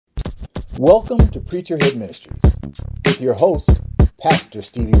Welcome to Preacher Hit Ministries with your host, Pastor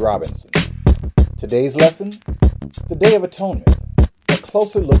Stevie Robinson. Today's lesson, the Day of Atonement, a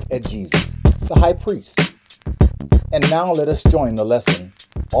closer look at Jesus, the high priest. And now let us join the lesson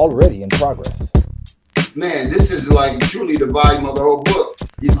already in progress. Man, this is like truly the volume of the whole book.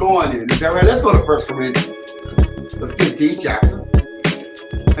 He's going in. Is that right? Let's go to 1 Corinthians, the 15th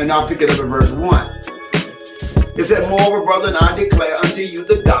chapter. And I'll pick it up at verse 1. It said, "Moreover, brethren, I declare unto you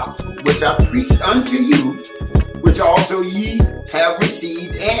the gospel which I preached unto you, which also ye have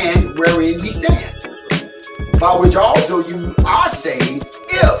received, and wherein ye stand, by which also you are saved,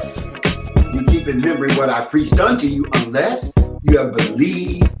 if you keep in memory what I preached unto you, unless you have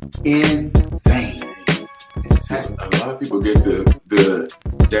believed in vain." A lot of people get the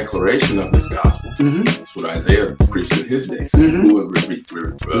declaration of this gospel. Mm-hmm. That's what Isaiah preached in his day. So who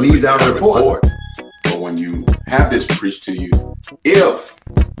believes our report. But when you have this preached to you, if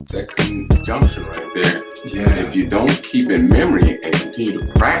that conjunction right there, if you don't keep in memory and continue to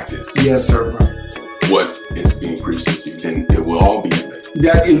practice, yes, sir, what is being preached to you, then it will all be in vain.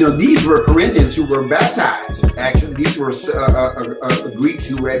 That, these were Corinthians who were baptized. Actually, these were Greeks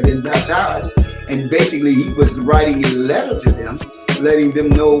who had been baptized. And basically, he was writing a letter to them, letting them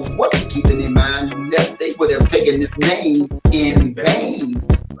know what to keep in mind, lest they would have taken this name in vain.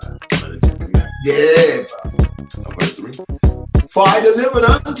 Yeah. Verse 3. "For I delivered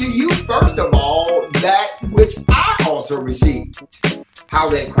unto you first of all that which I also received, how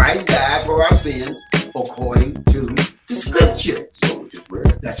that Christ died for our sins according to the scriptures." So we just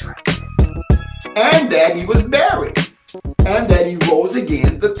read. That's right. "And that he was buried, and that he rose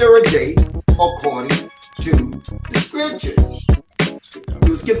again the third day according to the scriptures."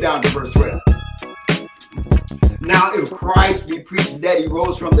 We'll skip down to verse 12. "Now, if Christ be preached that he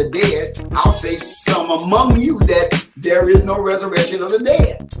rose from the dead, I'll say some among you that there is no resurrection of the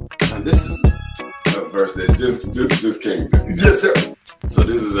dead." And this is a verse that just came to me. Yes, sir. So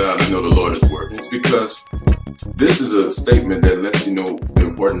this is I know the Lord is working. It's because this is a statement that lets you know the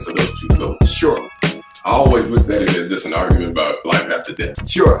importance of those two goats. Sure. I always looked at it as just an argument about life after death.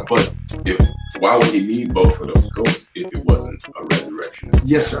 Sure. But why would he need both of those goats if it wasn't a resurrection?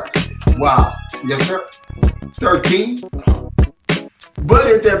 Yes, sir. Wow. Yes, sir. 13. "But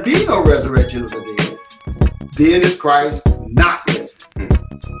if there be no resurrection of the dead, then is Christ not risen.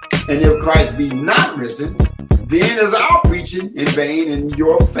 And if Christ be not risen, then is our preaching in vain, and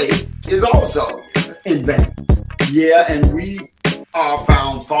your faith is also in vain. Yeah, and we are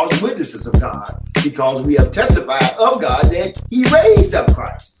found false witnesses of God, because we have testified of God that he raised up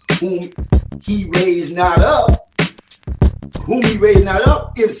Christ, whom he raised not up,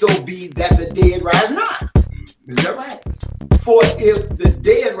 if so be that the dead rise not." Is that right? "For if the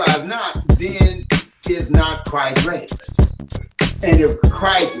dead rise not, then is not Christ raised. And if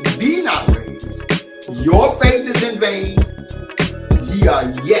Christ be not raised, your faith is in vain, ye are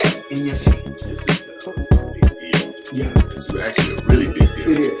yet in your sins." This is a big deal. Yeah. It's actually a really big deal.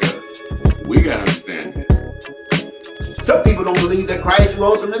 It is. Because we got to understand that. Some people don't believe that Christ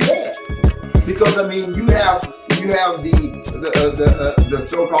rose from the dead. Because, you have the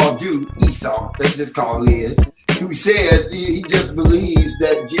so-called Jew, Esau, let's just call who he is, who says he just believes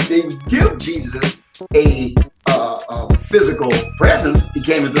that they give Jesus a physical presence. He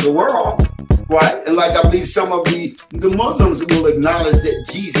came into the world, right? And like I believe some of the Muslims will acknowledge that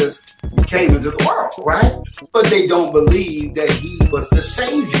Jesus came into the world, right? But they don't believe that he was the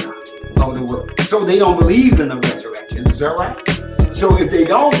savior of the world. So they don't believe in the resurrection. Is that right? So if they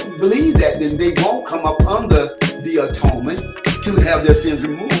don't believe that, then they won't come up under the atonement to have their sins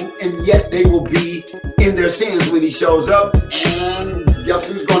removed, and yet they will be in their sins when he shows up. And guess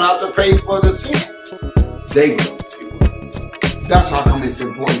who's going to have to pay for the sin? They will. That's how come it's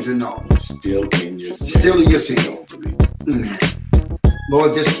important to know. Still in your sins. Still in your sins.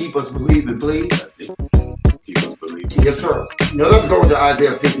 Lord, just keep us believing, please. That's it. Keep us believing. Yes, sir. Now let's go to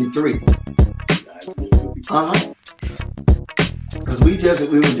Isaiah 53. Because we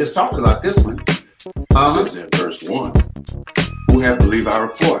were just talking about this one. It says in verse 1, "Who have believed our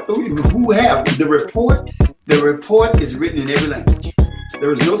report?" Who have the report? The report is written in every language.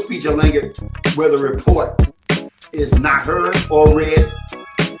 There is no speech or language where the report is not heard or read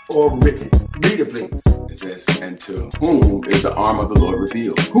or written. Read it, please. It says, "And to whom is the arm of the Lord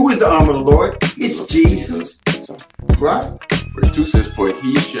revealed?" Who is the arm of the Lord? It's Jesus. So, right? Verse 2 says, "For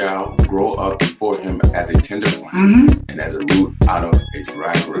he shall grow up before him as a tender plant, and as a root out of a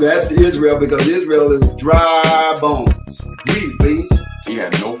dry ground." That's Israel, because Israel is dry bones. Read, please. "He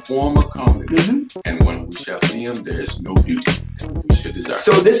had no form or comeliness, and when we shall see him, there is no beauty that we should desire."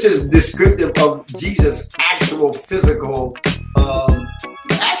 So this is descriptive of Jesus' actual physical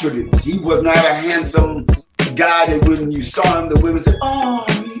attributes. He was not a handsome guy that when you saw him, the women said, "Oh,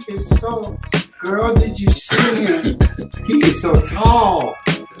 he is so." Girl, did you see him? He is so tall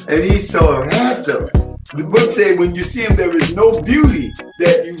and he's so handsome. The book said when you see him, there is no beauty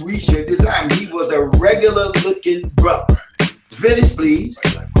that we should desire. He was a regular looking brother. Finish, please.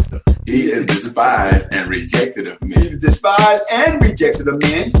 He is despised and rejected of men. He was despised and rejected of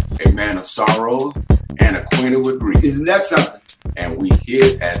men. A man of sorrows and acquainted with grief. Isn't that something? And we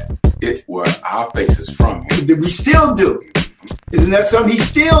hid as it were our faces from him. We still do. Isn't that something? He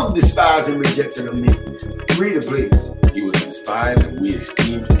still despised and rejected of men. Read it, please. He was despised and we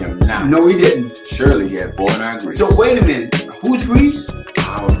esteemed him not. No, he didn't. Surely he had borne our griefs. So wait a minute. Whose griefs?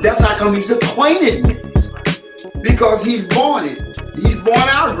 That's how come he's acquainted with it. Because he's born it. He's borne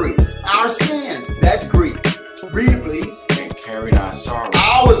our griefs, our sins. That's grief. Read it, please. And carried our sorrows.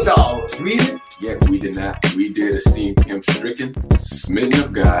 Our sorrows. Read it. Yet we did esteem him stricken, smitten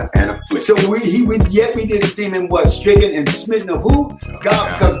of God, and afflicted. So we did esteem him what? Stricken and smitten of who?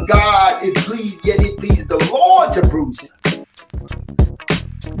 God, because God, it pleased the Lord to bruise him.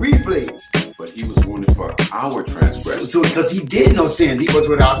 Read, please. But he was wounded for our transgressions. So because he did no sin, he was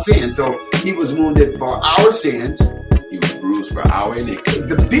without sin. So he was wounded for our sins. He was bruised for our iniquity.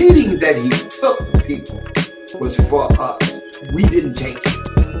 The beating that he took, people, was for us. We didn't take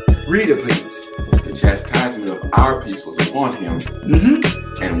it. Read it, please. The chastisement of our peace was upon him,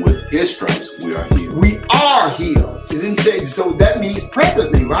 and with his stripes we are healed. We are healed. It didn't say, so that means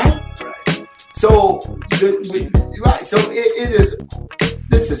presently, right? Right. So, right. So it is,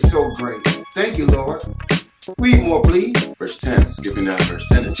 this is so great. Thank you, Lord. Read more, please. Verse 10, skipping down verse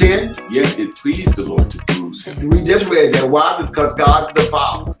 10. 10. Yet it pleased the Lord to bruise him. We just read that. Why? Because God the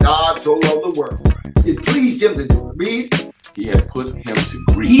Father, God so loved the world. It pleased him to do it. Read. He had put him to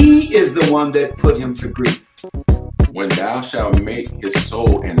grief. He is the one that put him to grief. When thou shalt make his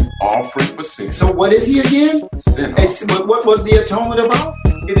soul an offering for sin. So what is he again? Sin offering. What was the atonement about?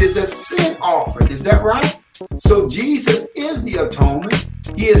 It is a sin offering. Is that right? So Jesus is the atonement.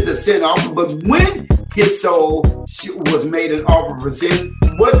 He is the sin offering. But when his soul was made an offering for sin,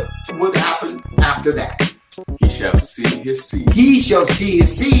 what would happen after that? He shall see his seed. He shall see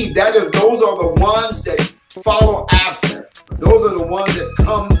his seed. Those are the ones that follow after. Those are the ones that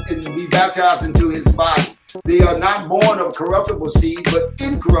come and be baptized into his body. They are not born of corruptible seed, but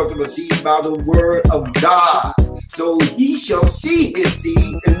incorruptible seed by the word of God. So he shall see his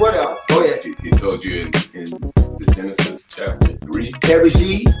seed. And what else? Go ahead. He told you in Genesis chapter 3. Every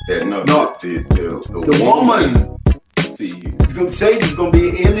seed? That no. The woman. Seed. It's going to say there's going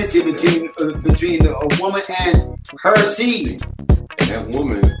to be enmity between a woman and her seed. And that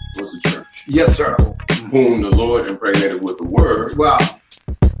woman was the church. Yes, sir. Whom the Lord impregnated with the word. Wow.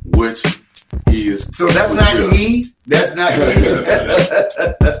 Which he is. So that's not Eve. That's not Eve.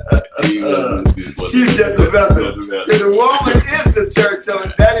 She's just a vessel. So the woman is the church. So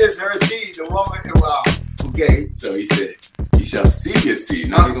that is her seed. The woman. Wow. Okay. So he said, he shall see his seed.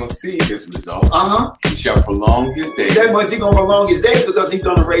 Now he's going to see his result. He shall prolong his days. That means he's going to prolong his days because he's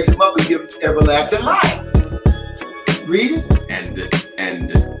going to raise him up and give him everlasting life. Read it. And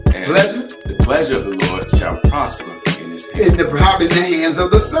pleasure? The pleasure of the Lord shall prosper in his hand. In the hands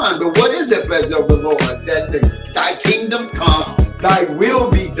of the Son. But what is the pleasure of the Lord? That thy kingdom come, thy will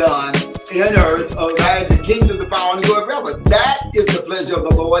be done in earth, thy the kingdom, the power, and the glory forever. That is the pleasure of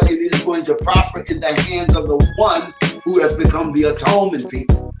the Lord. It is going to prosper in the hands of the one who has become the atonement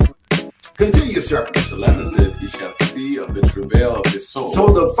people. Continue, sir. Verse 11 says, he shall see of the travail of his soul. So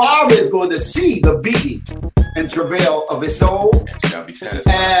the Father is going to see the beating and travail of his soul. And shall be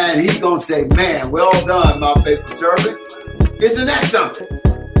satisfied. And he's going to say, man, well done, my faithful servant. Isn't that something?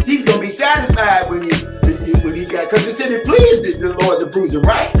 He's going to be satisfied when he got, because it said it pleased the Lord to bruise him,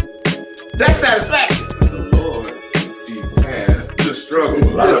 right? That's satisfaction. The Lord can see past the struggle.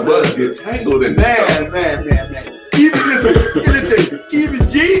 A lot of us get tangled in man. Even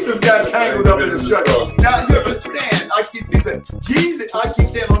Jesus got tangled up in the struggle. Now you understand, I keep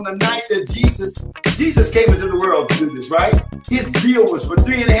saying on the night that Jesus came into the world to do this, right? His zeal was for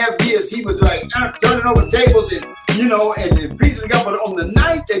 3.5 years. He was like turning over tables and preaching God. But on the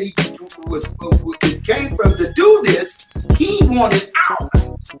night that it came from to do this, he wanted out.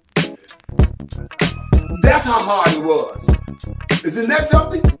 That's how hard it was. Isn't that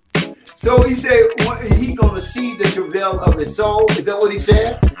something? So he said he going to see the travail of his soul. Is that what he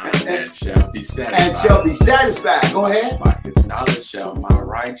said? And shall be satisfied. And shall be satisfied. Go ahead. By his knowledge shall my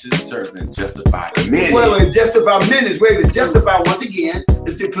righteous servant justify many. Wait, justify many. Wait, justify once again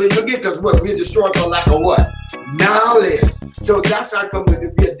is to please again, because what? We're destroyed for lack of what? Knowledge. So that's how come we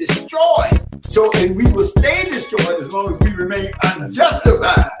are destroyed. So, and we will stay destroyed as long as we remain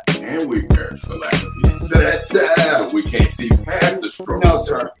unjustified. And we perish for lack of peace. So we can't see past the struggle. No,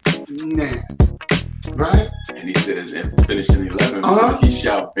 sir. Nah. Right? And he says, and finish in 11, he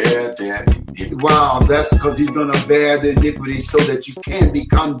shall bear their iniquity. Wow, that's because he's going to bear the iniquity so that you can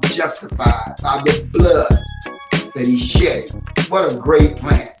become justified by the blood that he shed. What a great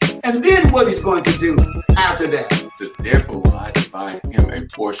plan. And then what he's going to do after that? It says, therefore will I divide him a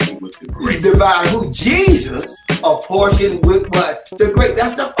portion with the great. Divide who? Jesus, a portion with what? The great.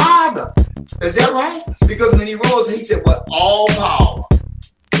 That's the Father. Is that right? Because when he rose, he said, what? All power.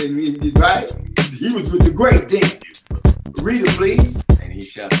 Right? He was with the great then. Read it, please. And he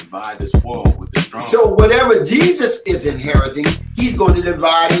shall divide the spoil with the strong. So whatever Jesus is inheriting, he's going to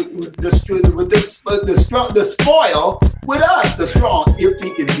divide it with the spoil with us, the strong, if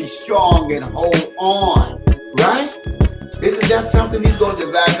we can be strong and hold on. Right? Isn't that something he's going to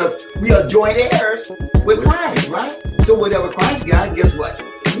divide? Because we are joint heirs with Christ, right? So whatever Christ got, guess what?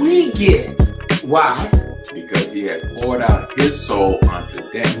 We get. Why? Because he had poured out his soul unto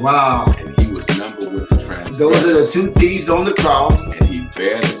death. Wow. And he was numbered with the transgressors. Those are the two thieves on the cross. And he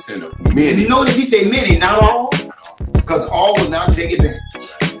bare the sin of many. Notice he say many, not all. Because all will not take advantage.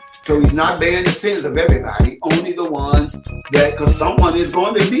 So he's not bearing the sins of everybody, only the ones that, because someone is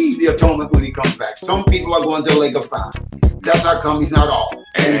going to be the atonement when he comes back. Some people are going to the lake of fire. That's how come he's not all.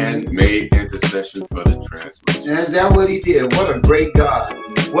 And made intercession for the transgressors. And is that what he did? What a great God.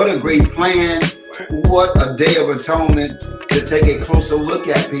 What a great plan. What a day of atonement to take a closer look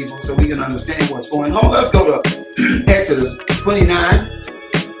at people so we can understand what's going on. Let's go to Exodus 29.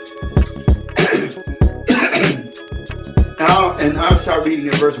 And I'll start reading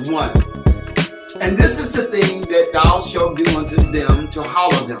in verse 1. And this is the thing that thou shalt do unto them to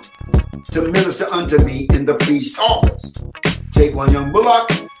hallow them, to minister unto me in the priest's office. Take one young bullock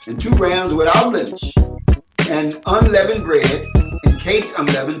and 2 rams without blemish, and unleavened bread, and cakes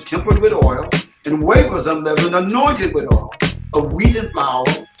unleavened, tempered with oil, and wafers unleavened, anointed with oil, of wheat and flour,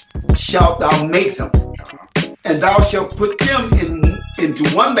 shalt thou make them. And thou shalt put them into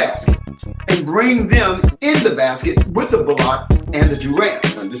one basket, and bring them in the basket with the bullock and the 2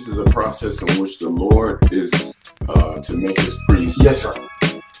 rams. And this is a process in which the Lord is to make his priest. Yes, sir.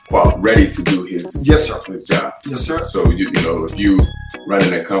 Ready to do his his job. Yes, sir. So you know, if you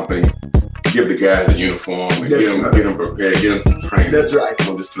running a company, give the guys a uniform and get them prepared, get them some training. That's right.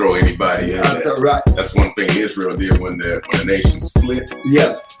 Don't just throw anybody in there. Right. That's one thing Israel did when the nation split.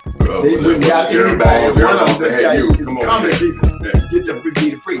 Yes. They wouldn't have anybody. One of them just got common people get to be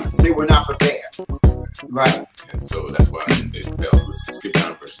the priests. They were not prepared. Right. And so that's why they fell. Let's skip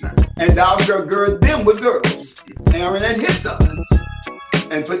down to verse 9. And thou shalt gird them with girdles, Aaron and his sons,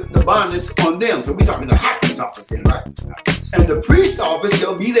 and put the bonnets on them. So we're talking the high priest's office then, right? And the priest's office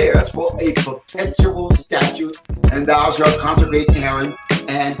shall be theirs for a perpetual statute, and thou shalt consecrate Aaron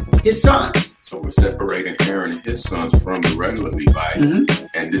and his sons. So we're separating Aaron and his sons from the regular Levites,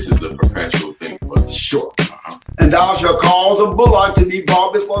 and this is a perpetual thing for them. Sure. And thou shalt cause a bullock to be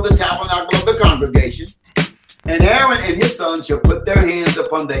brought before the tabernacle of the congregation, and Aaron and his sons shall put their hands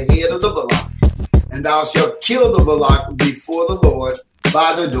upon the head of the bullock, and thou shalt kill the bullock before the Lord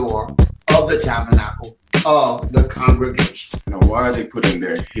by the door of the tabernacle of the congregation. Now, why are they putting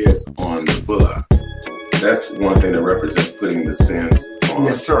their heads on the bullock? That's one thing that represents putting the sins on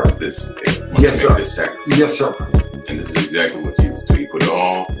this. Yes, sir. This sacrifice. Yes, sir. And this is exactly what Jesus did. He put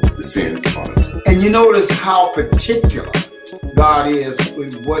all the sins on him. And you notice how particular God is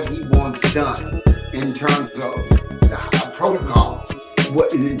with what he wants done in terms of the protocol.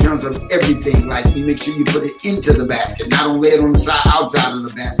 What in terms of everything, like you make sure you put it into the basket, not only lay it on the side, outside of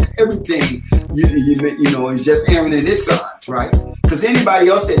the basket. Everything, you know, is just Aaron and his sons, right? Because anybody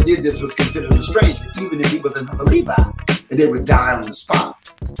else that did this was considered a stranger, even if he was another Levite, and they would die on the spot.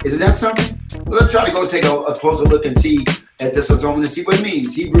 Isn't that something? Well, let's try to go take a closer look and see at this atonement and see what it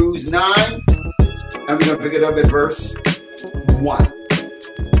means. Hebrews 9, and we're going to pick it up at verse 1.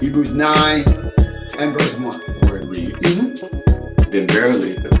 Hebrews 9 and verse 1. Where it reads, Then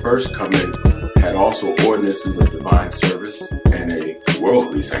verily the first covenant had also ordinances of divine service and a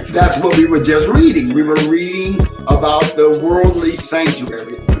worldly sanctuary. That's what we were just reading. We were reading about the worldly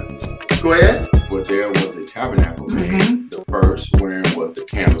sanctuary. Go ahead. For there was a tabernacle made, the first wherein was the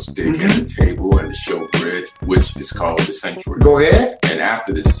candlestick and the table and the showbread, which is called the sanctuary. Go ahead. And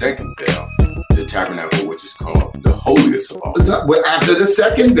after the second veil, the tabernacle, which is called the holiest of all. After the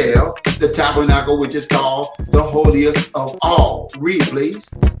second veil, the tabernacle, which is called the holiest of all. Read, please.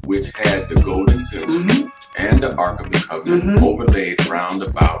 Which had the golden censer and the ark of the covenant overlaid round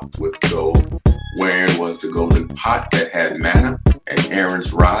about with gold, wherein was the golden pot that had manna, and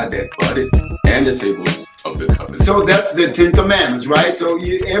Aaron's rod that budded, and the tables of the covenant. So that's the 10 Commandments, right? So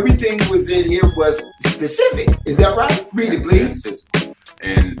everything was in here was specific. Is that right? Read it, please.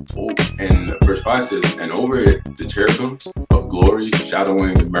 And verse 5 says, and over it the cherubims of glory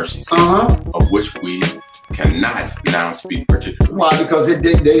shadowing the mercy seat, of which we cannot now speak particularly. Why? Because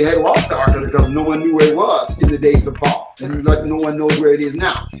they had lost the Ark of the Covenant. No one knew where it was in the days of Paul. And like no one knows where it is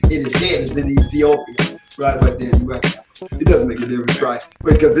now. It is said it's in Ethiopia. Right, but then it doesn't make a difference, right?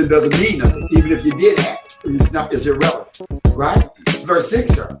 Because it doesn't mean nothing. Even if you did have it, it's irrelevant. Right? Verse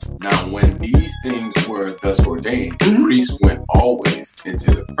 6, sir. Now when these things were thus ordained, the priests went always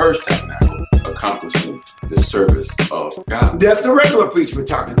into the first tabernacle, accomplishing the service of God. That's the regular priest we're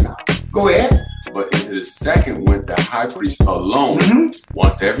talking about. Go ahead. But into the second went the high priest alone,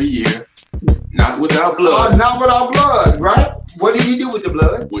 once every year, not without blood. Not without blood, right? What did he do with the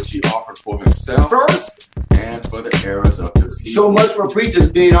blood? Which he offered for himself first and for the errors of the people. So much for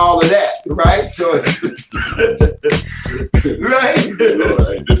preachers being all of that, right? So, right?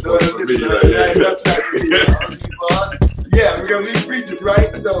 That's right. For us. Yeah, we're going to be preachers,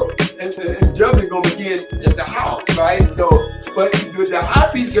 right? So, and judgment going to begin at the house, right? So, but the high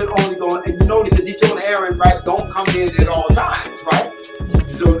priest can only go, and you know, because he told Aaron, right, don't come in at all times, right?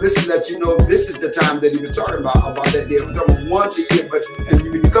 So this is let you know this is the time that he was talking about that day. We're talking once a year, but and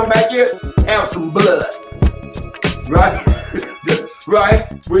when you come back here, have some blood, right? Right,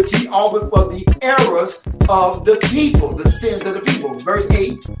 which he offered for the errors of the people, the sins of the people. Verse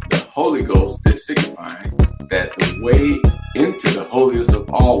 8. The Holy Ghost is signifying that the way into the holiest of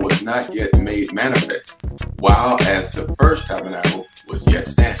all was not yet made manifest, while as the first tabernacle was yet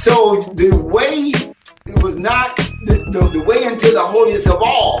standing. So the way it was not the way into the holiest of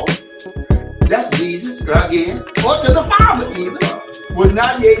all, that's Jesus again, or to the Father even, was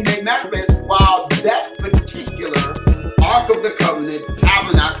not yet made manifest, while that particular Ark of the Covenant,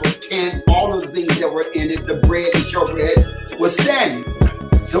 tabernacle, tent, all of the things that were in it, the bread, the showbread, was standing.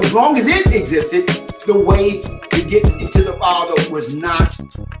 So as long as it existed, the way to get into the Father was not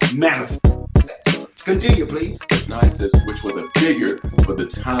manifest. Continue, please. Verse 9 says, which was a figure for the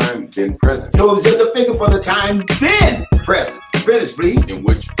time then present. So it was just a figure for the time then present. Finish, please. In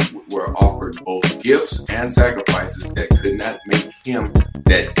which were offered both gifts and sacrifices that could not make him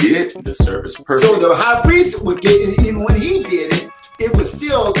that did the service perfect. So the high priest would get, even when he did it, it was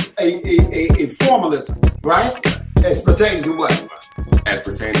still a formalism, right? As pertaining to what? As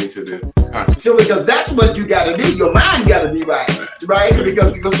pertaining to the conscience. So because that's what you got to do. Your mind got to be right, right?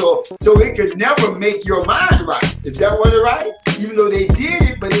 Because so it could never make your mind right. Is that what it right? Even though they did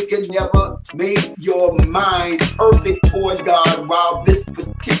it, but it could never make your mind perfect toward God while this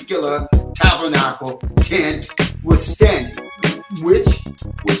particular tabernacle tent was standing. Which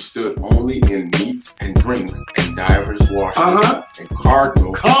stood only in meats and drinks and divers washings and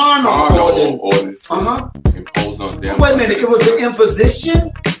carnal ordinances imposed on them. Wait a minute, it was an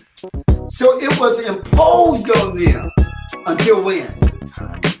imposition? So it was imposed on them until when? The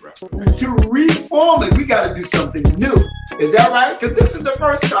time of Reformation. To reform it, we got to do something new. Is that right? Because this is the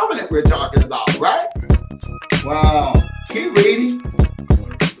first covenant we're talking about, right? Wow. Keep reading.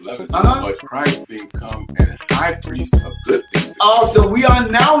 11 says, but Christ being come and high priest of good things. So we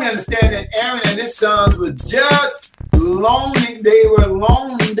understand that Aaron and his sons were just loaning, they were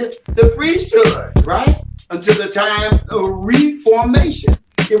loaned the priesthood, right? Until the time of reformation.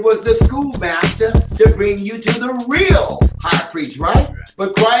 It was the schoolmaster to bring you to the real high priest, right?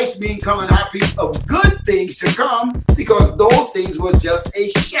 But Christ being come high priest of good things to come, because those things were just a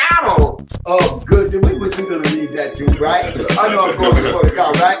shadow of good. What you gonna read that too, right? I know I'm going before the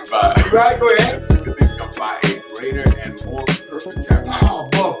car, right? Right, go ahead. Good things come by a greater and more perfect tabernacle. Oh,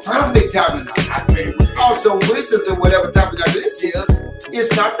 but perfect tabernacle. Also, this is whatever tabernacle this is,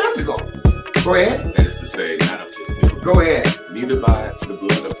 it's not physical. Go ahead. That is to say, not of this building. Go ahead. Neither by the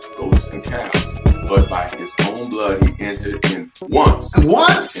blood of goats and cows, but by his own blood he entered in once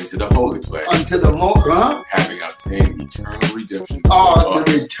into the holy place, unto the having obtained eternal redemption.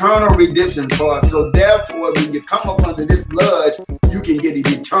 The eternal redemption for us. So therefore, when you come up under this blood, you can get an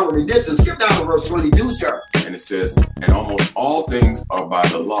eternal redemption. Skip down to verse 22, sir. And it says, and almost all things are by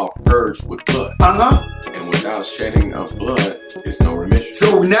the law purged with blood. And without shedding of blood is no remission.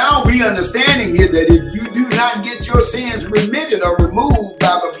 So now we understanding here that if you do not get your sins remitted or removed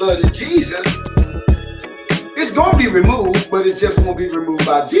by the blood of Jesus, it's going to be removed, but it's just going to be removed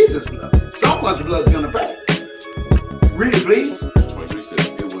by Jesus' blood. Someone's blood is going to pay. Read it, please. Verse 23 says,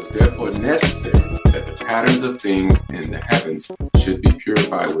 it was therefore necessary that the patterns of things in the heavens should be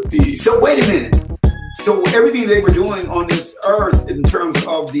purified with these. So wait a minute. So everything they were doing on this earth in terms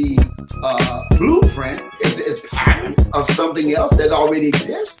of the blueprint is a pattern of something else that already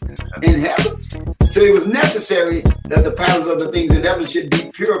exists in heavens. So it was necessary that the patterns of the things in heaven should be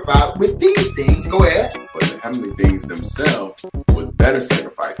purified with these things. Go ahead. But the heavenly things themselves with better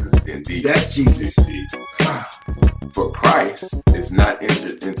sacrifices than these. That's Jesus. Wow. For Christ is not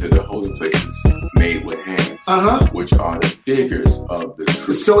entered into the holy places made with hands, which are the figures of the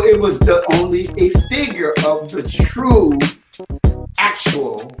true. So it was only a figure of the true,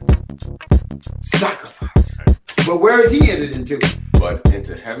 actual sacrifice. But where is he entered into? But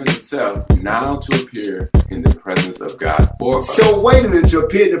into heaven itself, now to appear in the presence of God for us. So wait a minute, to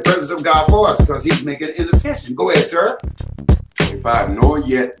appear in the presence of God for us, because he's making intercession. Go ahead, sir. 25, nor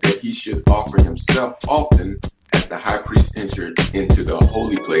yet that he should offer himself often, as the high priest entered into the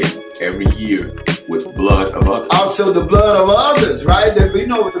holy place every year with blood of others. Also the blood of others, right? We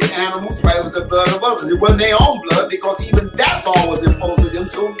know it was animals, right? It was the blood of others. It wasn't their own blood, because even that law was imposed on them,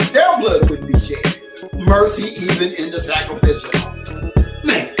 so their blood wouldn't be shed. Mercy even in the sacrificial.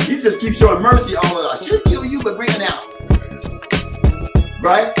 Man, he just keeps showing mercy all of us. I should kill you, but bring it out.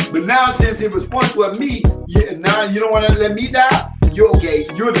 Right? But now since it was pointed toward me, now you don't want to let me die? You're okay.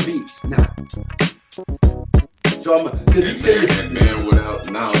 You're the beast now. So and man without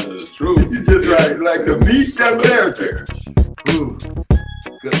knowledge of the truth. He's just right, like the beast that perish. Ooh.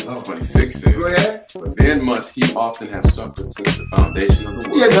 Good. 26 says, go ahead. But then must he often have suffered since the foundation of the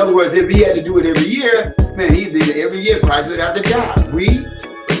world. Yeah, in other words, if he had to do it every year, man, he'd be every year Christ would have to die. Read.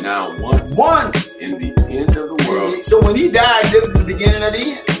 But now once in the end of the world. So when he died, it was the beginning of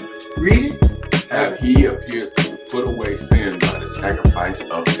the end. Read it. Have he appeared to put away sin by the sacrifice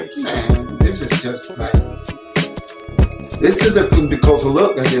of himself. Man, this is just like, this is a closer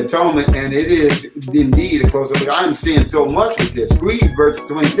look at the atonement, and it is indeed a closer look. I'm seeing so much with this. Read verse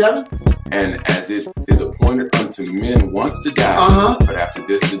 27. And as it is appointed unto men once to die, but after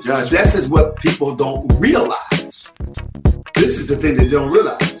this the judgment. This is what people don't realize. This is the thing they don't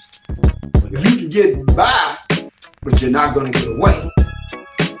realize. You can get by, but you're not going to get away.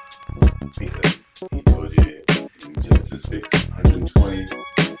 Because he told you in Genesis 6, 120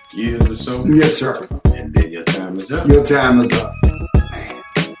 years or so. Yes, sir. And then your time is up. Your time is up. Man.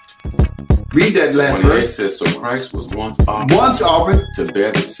 Read that last verse. It says, so Christ was once offered to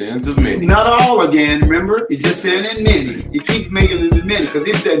bear the sins of many. Not all again, remember? He's just saying in many. He keeps making it in many, because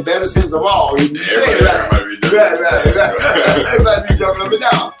he said bear the sins of all. He say it right. Everybody be jumping up and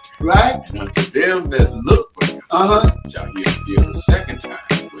down. Right? And unto them that look for him shall he appear the second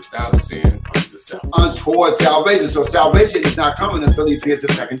time without sin unto salvation. Toward salvation. So salvation is not coming until he appears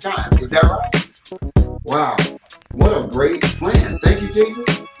the second time. Is that right? Wow. What a great plan. Thank you, Jesus.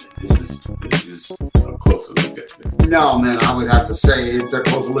 This is a closer look at it. No, man, I would have to say it's a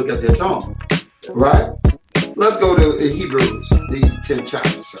closer look at the atonement. Right? Let's go to Hebrews, the 10th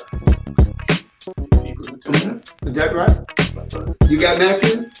chapter, sir. Hebrews, the 10th chapter. Is that right? You got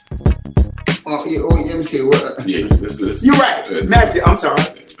Matthew? Let me see. What? Yeah, this is. You're right. Matthew, I'm sorry.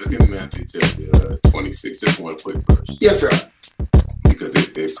 Look at Matthew chapter 26, just one quick verse. Yes, sir. Because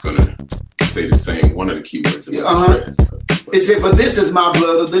it's going to say the same, one of the key words. It said, for this is my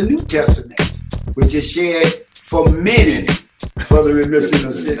blood of the New Testament, which is shed for many for the remission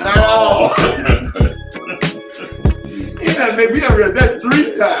of sin. Oh. Yeah, man, we done read that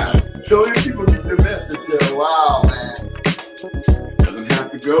 3 times. So many people get the message, say, wow, man. It doesn't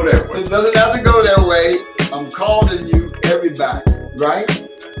have to go that way. It doesn't have to go that way. I'm calling you, everybody, right?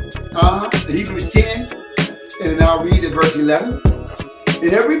 Hebrews 10, and I'll read at verse 11.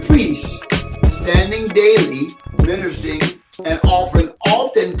 And every priest, standing daily, ministering and offering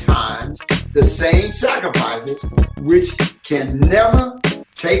oftentimes the same sacrifices, which can never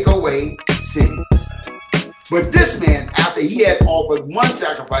take away sins. But this man, after he had offered one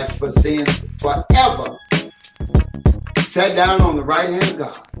sacrifice for sins forever, sat down on the right hand of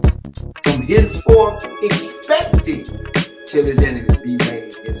God, from henceforth expecting till his enemies be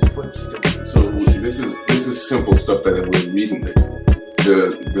made his footstool. So this is simple stuff that we're reading.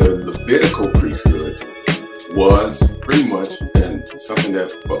 The Levitical priesthood was pretty much something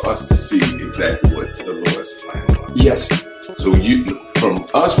that for us to see exactly what the Lord's plan was. Yes. So from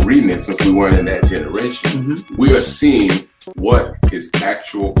us reading it, since we weren't in that generation, we are seeing what his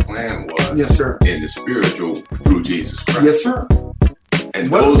actual plan was. Yes, sir. In the spiritual through Jesus Christ. Yes, sir. And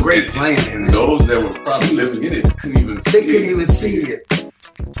what those, a great plan. And those that were probably living in it couldn't even see it. They couldn't even see it.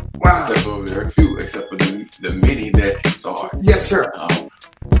 Wow. Except for very few, except for the many that saw it. Yes, sir.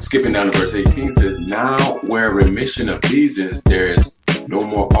 Skipping down to verse 18 says, now where remission of these is, there is no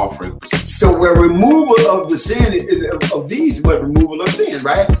more offering for sin. So where removal of the sin of these, but removal of sin,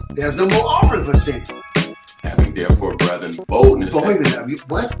 right? There's no more offering for sin. Having therefore, brethren, boldness.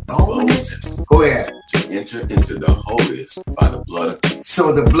 What? Boldness? Go ahead. To enter into the holiest by the blood of Jesus.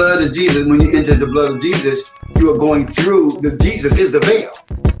 So the blood of Jesus, when you enter the blood of Jesus, you are going through, Jesus is the veil,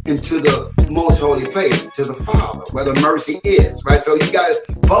 into the most holy place, to the Father, where the mercy is, right? So you got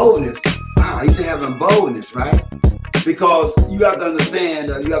boldness. Wow, he's having boldness, right? Because you have to understand,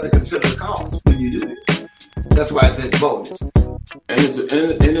 you have to consider the cost when you do this. That's why it says boldness. And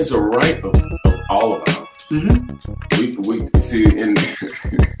it's a right of all of ours. Mm-hmm. We see, and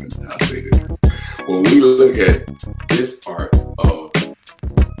I'll say this. When we look at this part of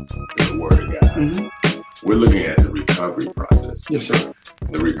the Word of God, Mm-hmm. we're looking at the recovery process. Yes, sir.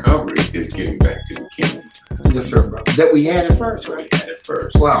 The recovery is getting back to the kingdom. Yes, sir, bro. That we had it first, right? We had it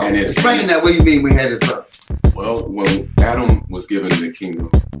first. Wow. And explain that. What do you mean we had it first? Well, when Adam was given the kingdom,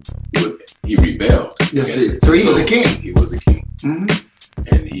 he rebelled. Yes, sir. So he was a king. He was a king.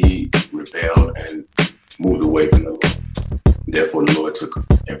 Mm-hmm. And he rebelled and moved away from the Lord. Therefore, the Lord took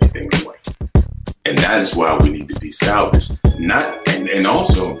everything away. And that is why we need to be salvaged. And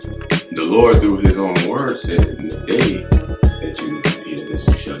also, the Lord, through his own word, said, in the day that you eat this,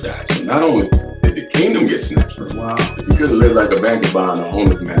 you shall die. So not only did the kingdom get snatched from him, Wow. he could have lived like a vagabond on a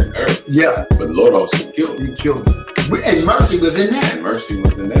homeless man on earth. Yeah. But the Lord also killed him. He killed him. And mercy was in that. And mercy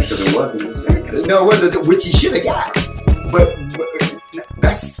was in that because it wasn't the second. No, which he should have got. But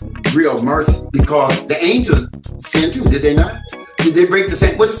that's real mercy, because the angels sinned too, did they not? Did they break the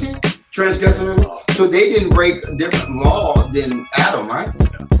same? What is sin? Transgressing the law. So they didn't break a different law than Adam, right?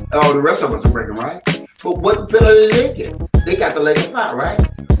 Oh, the rest of us are breaking, right? But what penalty did they get? They got the lake of fire, right?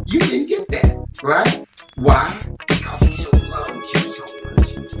 You didn't get that, right? Why? Because he so loved you so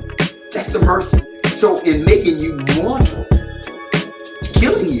much. That's the mercy. So in making you mortal,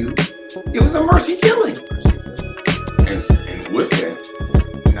 killing you, it was a mercy killing. And with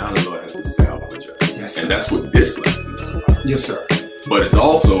that, now the Lord has to salvage us. Yes, and that's what this lesson is about. Yes, sir. But it's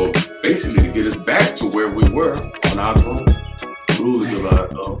also basically to get us back to where we were on our throne, rulers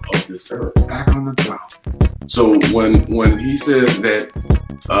of this earth. Back on the throne. So when he says that,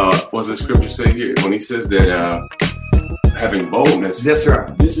 what does the scripture say here? When he says that having boldness, Yes,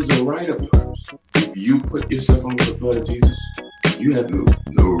 sir. this is a right of yours. If you put yourself under the blood of Jesus, you have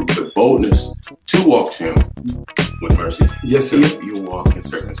the boldness to walk to him with mercy. Yes, sir. If you walk in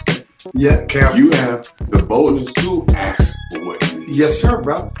circumspect. Yeah, careful. You have the boldness to ask for what you need. Yes, sir,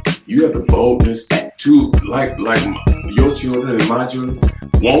 bro. You have the boldness to, like your children and my children,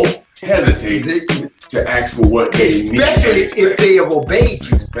 won't hesitate to ask for what they need. Especially if they have obeyed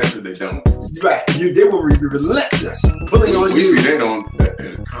you. Especially they don't. Right. They will be relentless, pulling on We you. see that on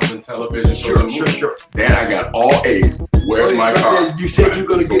common television. Sure. Dad, I got all A's. Where's my car? You said you're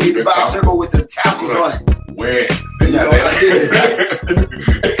going to give me the bicycle with the tassels on it. Where? You know, I did it,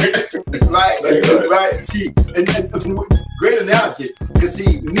 right? Right. See, and great analogy. Because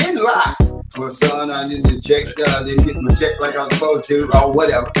see, men lie. Well, son, I didn't didn't get my check like I was supposed to, or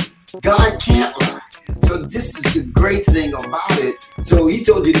whatever. God can't lie. So this is the great thing about it. So he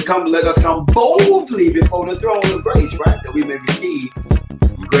told you to come, let us come boldly before the throne of grace, right? That we may receive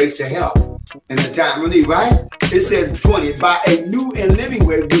grace to help in the time of need, right? It says 20, by a new and living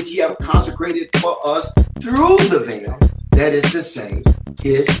way which he have consecrated for us through the veil, that is to say,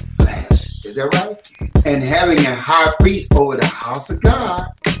 his flesh. Is that right? And having a high priest over the house of God,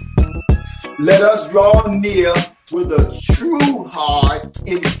 let us draw near with a true heart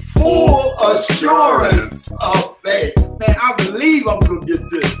in full assurance of faith. Man, I believe I'm going to get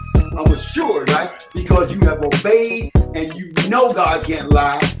this. I'm assured, right? Because you have obeyed and you know God can't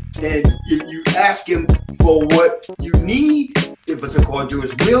lie. And if you ask him for what you need, if it's according to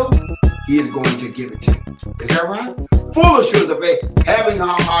his will, he is going to give it to you. Is that right? Full assurance of faith, having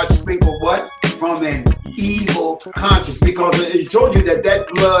our hearts sprinkled what? From an evil conscience. Because he told you that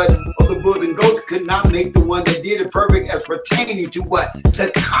blood of the bulls and goats could not make the one that did it perfect as pertaining to what?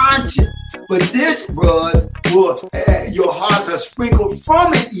 The conscience. But this blood will, your hearts are sprinkled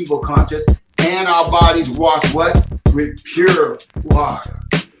from an evil conscience, and our bodies washed what? With pure water.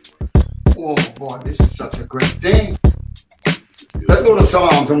 Oh boy, this is such a great thing. Let's go to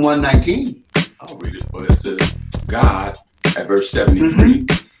Psalms 119. I'll read it, but it says, God, at verse 73,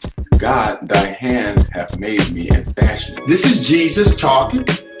 God, thy hand hath made me and fashioned me. This is Jesus talking.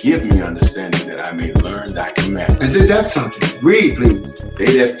 Give me understanding that I may learn thy commandments. Isn't that something? Read, please.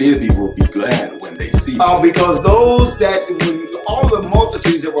 They that fear thee will be glad when they see thee. Because those that, when all the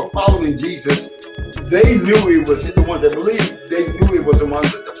multitudes that were following Jesus, they knew it was the ones that believed. They knew it was the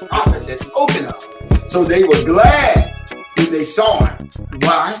ones that the prophets had spoken of. So they were glad when they saw him.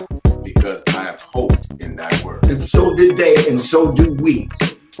 Why? Because I have hoped in thy word. And so did they, and so do we.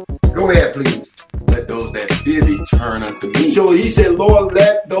 Go ahead, please. Let those that fear thee turn unto me. So he said, Lord,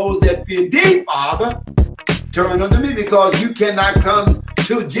 let those that fear thee, Father, turn unto me, because you cannot come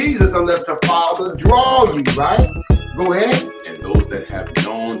to Jesus unless the Father draw you, right? Go ahead. And those that have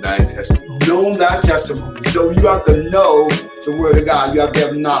known thy testimony. Known thy testimony. So you have to know the word of God. You have to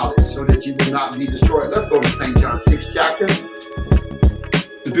have knowledge so that you will not be destroyed. Let's go to St. John 6 chapter.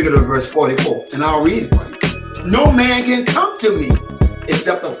 And pick it up verse 44. And I'll read it for you. No man can come to me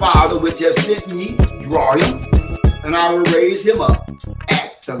except the Father which has sent me draw him, and I will raise him up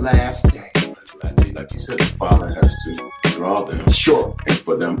at the last day. Like you said, the Father has to draw them. Sure.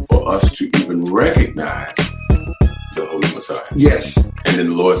 And for us to even recognize the Holy Messiah. Yes. And then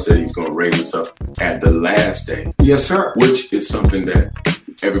the Lord said he's going to raise us up at the last day. Yes, sir. Which is something that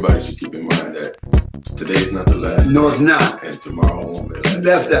everybody should keep in mind, that today is not the last No, day, it's not. and tomorrow won't be the last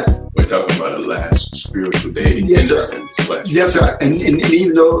That's day. that. We're talking about the last spiritual day Yes, sir. in this flesh. Yes, sir. And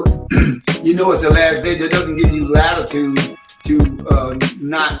even though you know it's the last day, that doesn't give you latitude to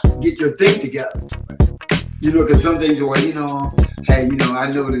not get your thing together. You know, because some things are, well, you know, hey, you know, I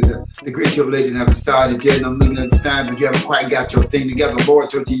know that the Great Tribulation haven't started yet, and I'm looking at the signs, but you haven't quite got your thing together. The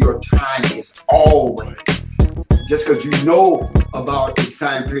Lord told you your time is always. Just because you know about its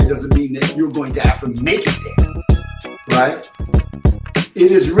time period doesn't mean that you're going to have to make it there. Right?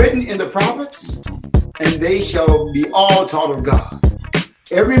 It is written in the prophets, and they shall be all taught of God.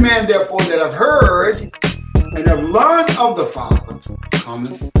 Every man, therefore, that have heard and have learned of the Father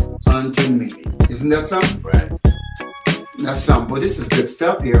cometh unto me. Isn't that something? Right. That's something. But this is good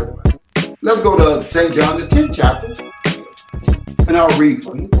stuff here. Let's go to St. John, the 10th chapter, and I'll read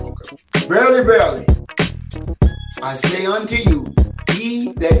for you. Okay. Verily, verily, I say unto you,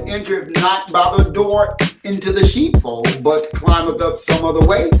 he that entereth not by the door into the sheepfold, but climbeth up some other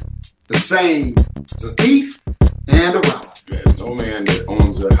way, the same is a thief and a robber. There's no man that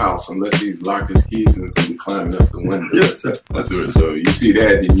owns a house unless he's locked his keys and can climb up the window. Yes, sir. So you see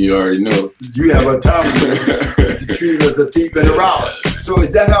that, then you already know. You have a time to treat us as a thief and a robber. So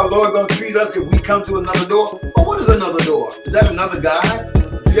is that how the Lord going to treat us if we come to another door? Or what is another door? Is that another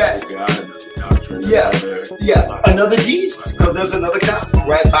God? See that? God, another doctrine. Yeah, another Jesus, because there's another gospel,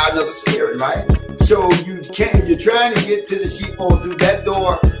 right? By another spirit, right? So you can't. You're trying to get to the sheepfold through that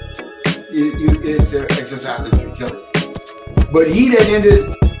door. It's exercising futility. But he that enters,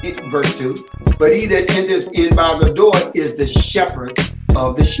 verse 2, but he that enters in by the door is the shepherd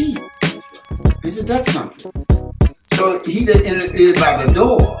of the sheep. Isn't that something? So he that enters in by the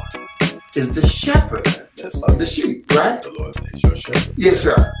door is the shepherd of the sheep, right? The Lord is your shepherd. Yes,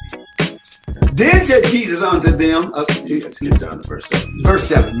 sir. Then said Jesus unto them, Let's skip down to verse 7. verse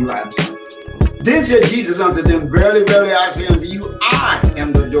 7, you're right, I'm sorry. Then said Jesus unto them, verily, verily, I say unto you, I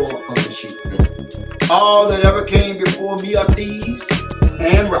am the door of the sheep. All that ever came before me are thieves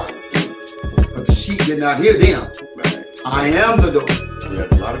and robbers, but the sheep did not hear them. Right. I am the door. We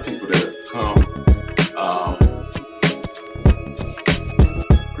have a lot of people that have come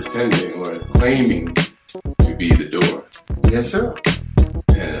pretending or claiming to be the door. Yes, sir.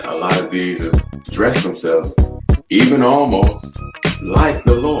 And a lot of these have dressed themselves even almost like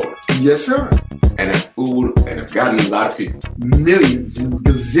the Lord. Yes, sir. And have fooled and have gotten a lot of people. Millions and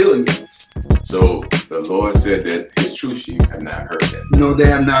gazillions. So the Lord said that his true sheep have not heard that. No, they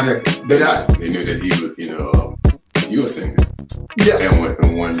have not heard. But They knew that he was, you were singing. yeah.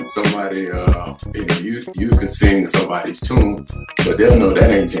 And when somebody, you can sing somebody's tune, but they'll know that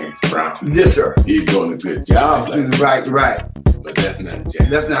ain't James Brown. Yes, sir. He's doing a good job, Right. but that's not James.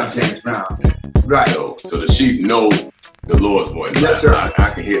 That's not James Brown. Right. So the sheep know the Lord's voice. Yes, sir. I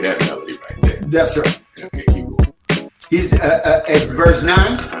can hear that melody right there. Yes, sir. Okay, keep going. He's at verse 9.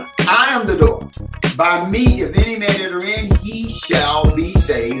 Uh-huh. I am the door. By me, if any man enter in, he shall be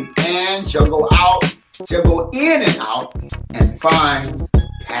saved and shall go in and out and find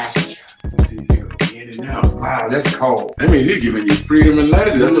pasture. See, he go in and out. Wow, that's cold. That means he's giving you freedom and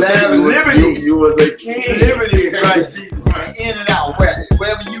liberty. That's what Liberty. you was a king. Liberty in Christ Jesus. In and out,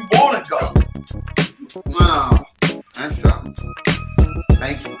 wherever you want to go. Wow, that's something.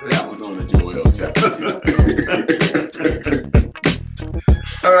 Thank you for that one. On the Joel chapter 2.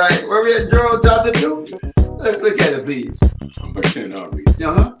 All right, where we at Joel chapter 2? Let's look at it, please. Verse 10, I'll read.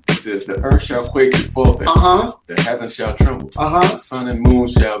 It says, the earth shall quake before them. The heavens shall tremble. The sun and moon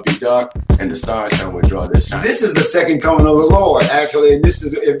shall be dark, and the stars shall withdraw their shine. This is the second coming of the Lord, actually. And this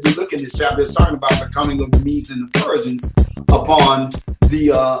is, if we look in this chapter, it's talking about the coming of the Medes and the Persians upon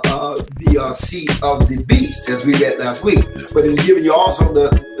the seat of the beast, as we read last week. But it's giving you also the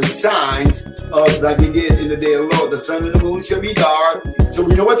signs of, like we did in the day of the Lord. The sun and the moon shall be dark. So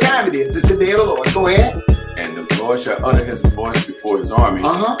we know what time it is. It's the day of the Lord. Go ahead. And the Lord shall utter his voice before his army,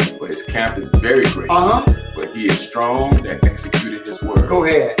 for his camp is very great. but he is strong that executed his word. Go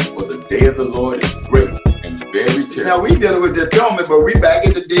ahead. For the day of the Lord is great and very terrible. Now we dealing with the atonement, but we back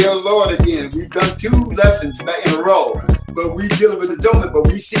at the day of the Lord again. We've done 2 lessons back in a row, but we dealing with atonement. But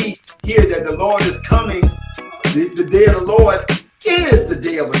we see here that the Lord is coming. The day of the Lord is the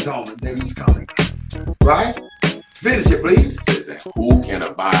day of atonement that he's coming. Right? Finish it, please. It says that who can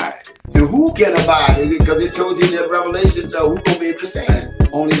abide? So who can abide? Because it told you in that Revelation, so who gonna be able to stand?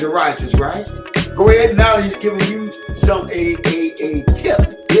 Only the righteous, right? Go ahead. Now he's giving you a tip.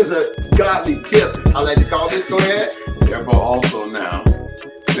 Here's a godly tip. I like to call this. Go ahead. Therefore also now,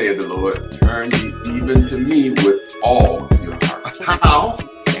 saith the Lord, turn ye even to me with all your heart. How?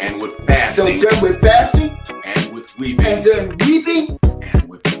 And with fasting. So turn with fasting. And with weeping. And then weeping. And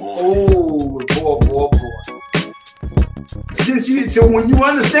with mourning. Oh, boy. So when you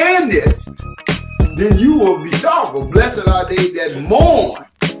understand this, then you will be sorrowful. Blessed are they that mourn.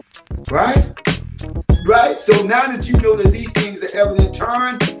 Right? Right? So now that you know that these things are evident,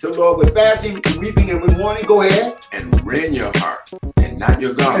 turn to the Lord with fasting, with weeping, and with mourning. Go ahead. And rend your heart and not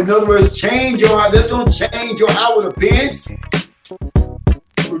your garment. In other words, change your heart. That's going to change your outward appearance.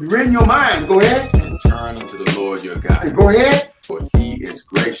 Rend your mind. Go ahead. And turn to the Lord your God. Go ahead. For he is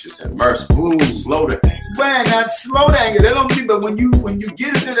gracious and merciful, slow to anger. Man, not slow to anger. That don't mean, but when you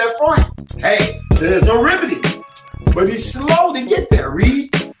get into that point, hey, there's no remedy. But he's slow to get there. Read.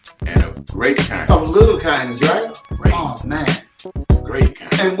 And of great kindness. Of little kindness, right? Great. Oh man. Great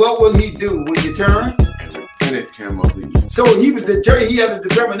kindness. And what will he do when you turn? And repented him of the evil. So he had a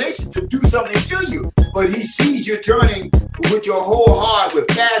determination to do something to you. But he sees you turning with your whole heart, with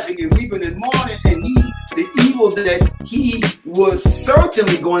fasting and weeping and mourning, and the evil that he was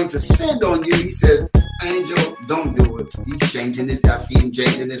certainly going to send on you, he says, angel, don't do it. He's changing his, I see him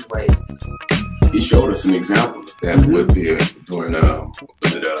changing his ways. He showed us an example of that with during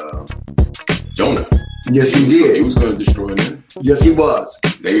Jonah. Yes, he did. He was going to destroy them. Yes, he was.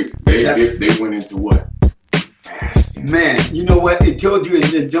 They went into what? Fasting. Man, you know what? It told you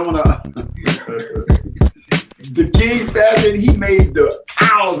in Jonah, the king fasted, he made the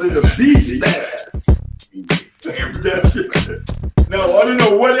cows and the beasts fast. That's it. No, I don't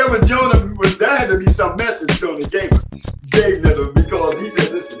know. Whatever Jonah was, that had to be some message Jonah gave them, because he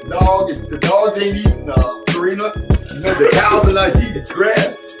said, listen, the dogs ain't eating farina. The cows are not eating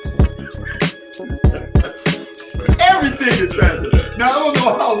grass. Everything is fasted. Now I don't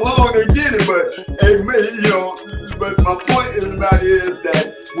know how long they did it, but my point is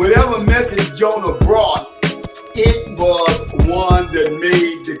that whatever message Jonah brought, it was one that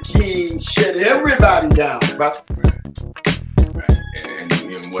made the king shut everybody down. Right? And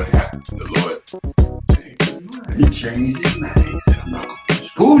what happened? The Lord changed his mind. He changed his mind. He said, I'm not going to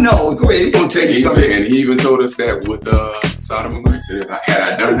destroy. Who knows? Go ahead. He's going to change something. And he even told us that with Sodom and Gomorrah. He said, had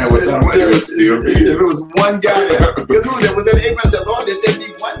I done that with Sodom and Gomorrah, it would still be. If it was one guy there. Because there was an Abraham said, Lord, if there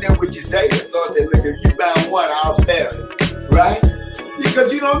be one there, would you save it? Lord said, look, if you found one, I'll spare it. Right?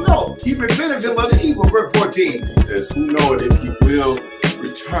 Because you don't know. He repented him of the evil. Verse 14. He says, who knoweth if he will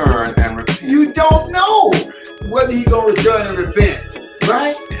return and repent? You don't know whether he's going to return and repent.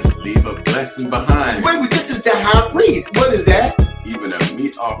 Right? And leave a blessing behind. Wait, but this is the high priest. What is that? Even a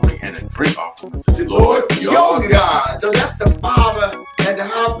meat offering and a drink offering to The the Lord your God. So that's the Father and the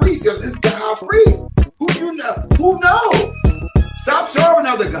high priest. So this is the high priest. Who knows? Stop serving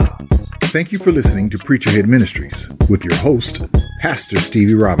other gods. Thank you for listening to Preacherhead Ministries with your host, Pastor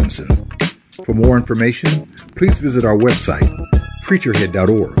Stevie Robinson. For more information, please visit our website,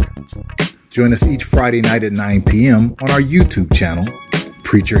 preacherhead.org. Join us each Friday night at 9 p.m. on our YouTube channel,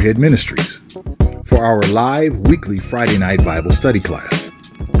 Preacherhead Ministries, for our live weekly Friday night Bible study class.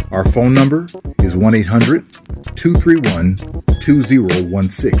 Our phone number is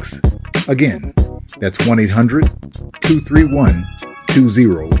 1-800-231-2016. Again, that's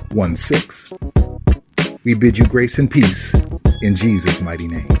 1-800-231-2016. We bid you grace and peace in Jesus' mighty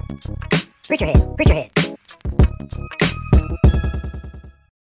name. Preacherhead.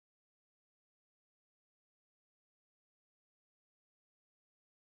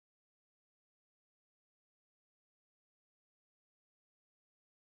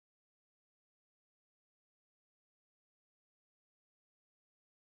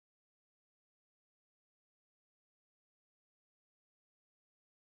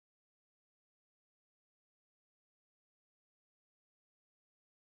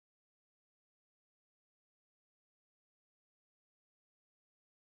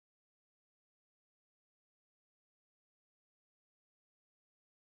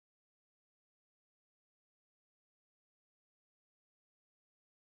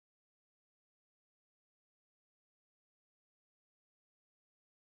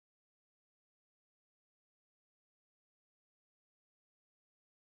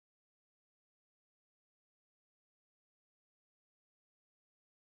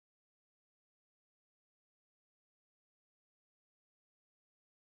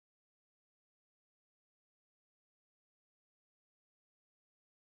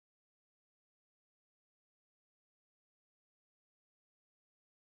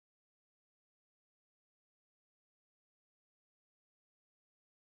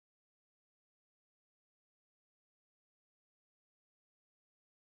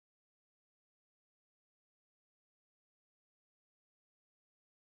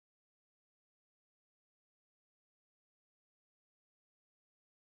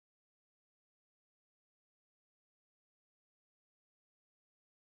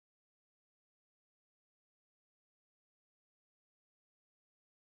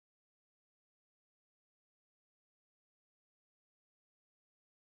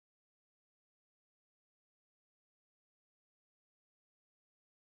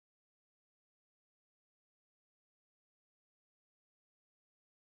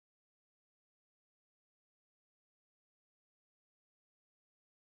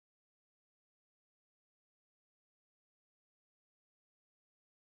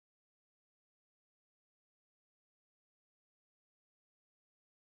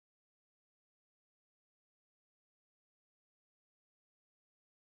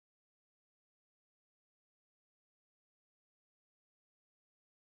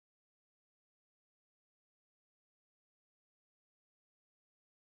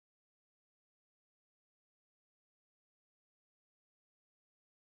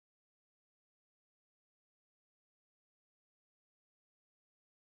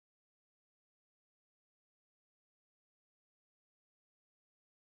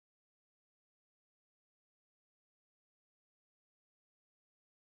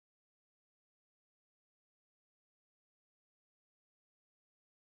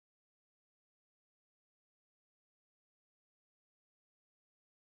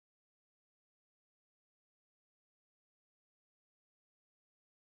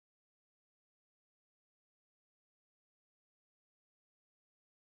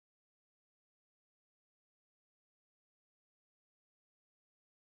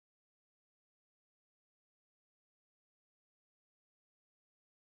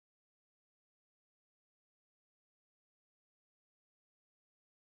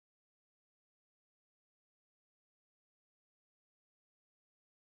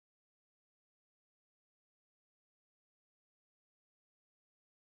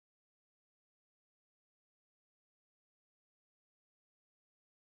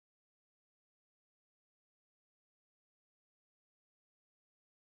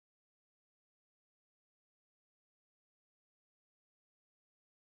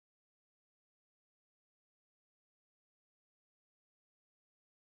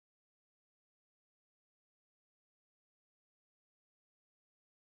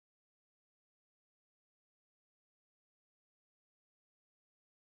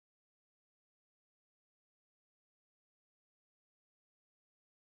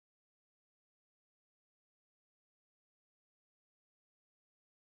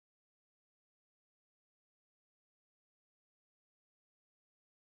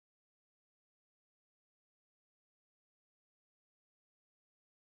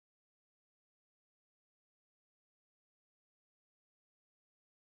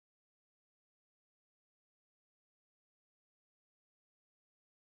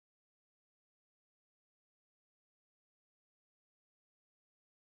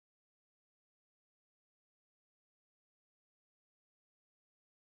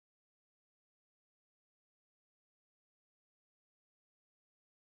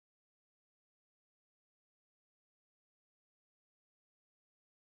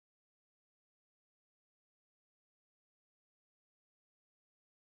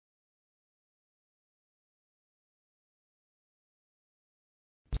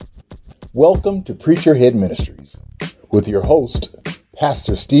 Welcome to Preacher Head Ministries with your host,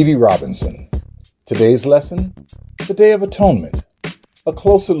 Pastor Stevie Robinson. Today's lesson, the Day of Atonement, a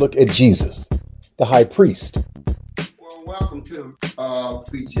closer look at Jesus, the high priest. Well, welcome to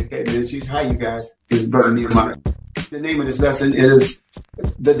Preacher Head Ministries. Hi, you guys. This is Brother Nehemiah. The name of this lesson is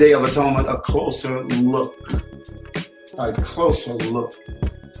the Day of Atonement, a closer look. A closer look.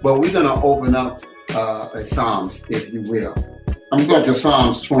 Well, we're going to open up at Psalms, if you will. I'm going to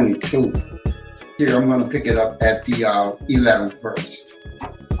Psalms 22. Here, I'm going to pick it up at the 11th verse.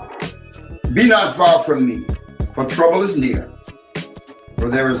 Be not far from me, for trouble is near, for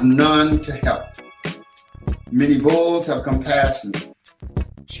there is none to help. Many bulls have compassed me.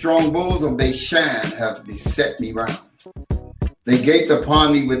 Strong bulls of Bashan have beset me round. They gaped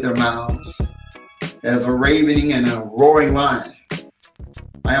upon me with their mouths, as a ravening and a roaring lion.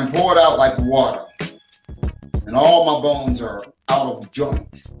 I am poured out like water, and all my bones are out of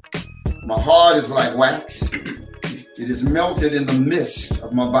joint. My heart is like wax. It is melted in the midst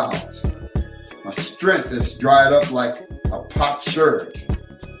of my bowels. My strength is dried up like a potsherd,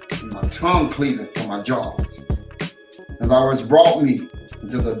 and my tongue cleaveth to my jaws. And thou hast brought me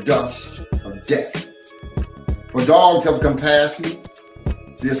into the dust of death. For dogs have compassed me.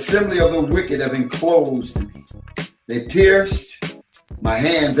 The assembly of the wicked have enclosed me. They pierced my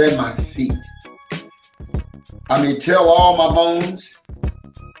hands and my feet. I may tell all my bones.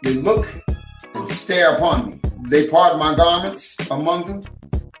 They look and stare upon me. They part my garments among them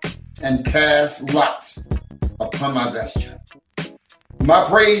and cast lots upon my vesture. My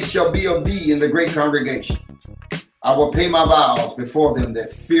praise shall be of thee in the great congregation. I will pay my vows before them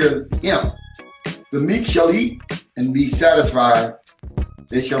that fear him. The meek shall eat and be satisfied.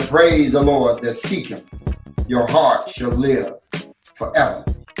 They shall praise the Lord that seek him. Your heart shall live forever.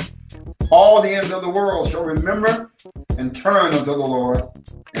 All the ends of the world shall remember and turn unto the Lord,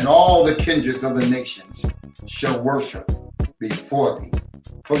 and all the kindreds of the nations shall worship before thee.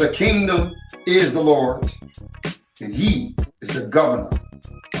 For the kingdom is the Lord's, and he is the governor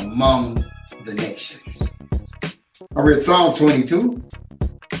among the nations. I read Psalms 22,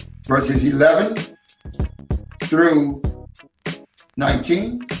 verses 11 through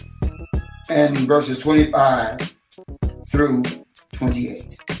 19, and verses 25 through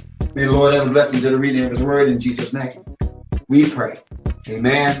 28. May the Lord add a blessing to the reading of his word in Jesus' name. We pray.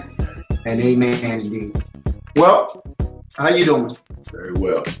 Amen and amen indeed. Well, how you doing? Very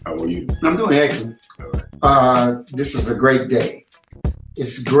well. How are you? I'm doing excellent. This is a great day.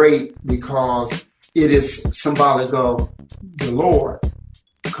 It's great because it is symbolic of the Lord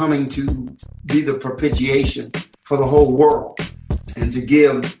coming to be the propitiation for the whole world and to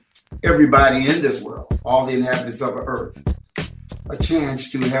give everybody in this world, all the inhabitants of the earth, a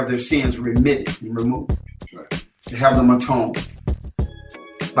chance to have their sins remitted and removed, to have them atoned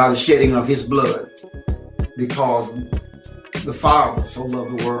by the shedding of his blood, because the Father so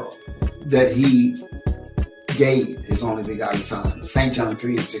loved the world that he gave his only begotten Son. St. John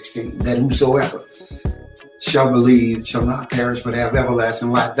 3:16, that whosoever shall believe shall not perish but have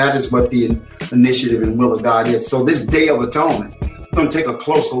everlasting life. That is what the initiative and will of God is. So this Day of Atonement, I'm going to take a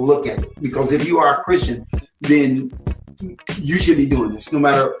closer look at it, because if you are a Christian, then you should be doing this no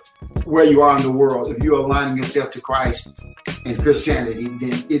matter where you are in the world. If you're aligning yourself to Christ and Christianity,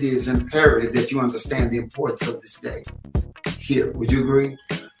 then it is imperative that you understand the importance of this day here. Would you agree?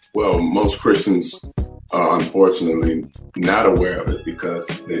 Well, most Christians are unfortunately not aware of it because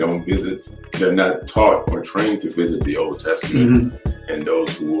they don't visit. They're not taught or trained to visit the Old Testament. Mm-hmm. And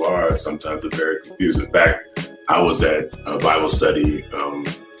those who are sometimes are very confused. In fact, I was at a Bible study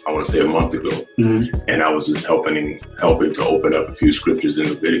I want to say a month ago, mm-hmm. and I was just helping to open up a few scriptures in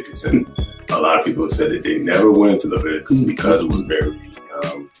Leviticus, and a lot of people said that they never went to Leviticus mm-hmm. because it was very,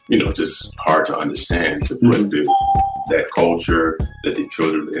 just hard to understand, to put mm-hmm. that culture that the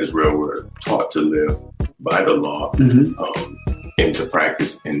children of Israel were taught to live by the law mm-hmm. Into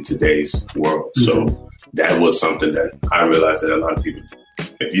practice in today's world. Mm-hmm. So that was something that I realized that a lot of people,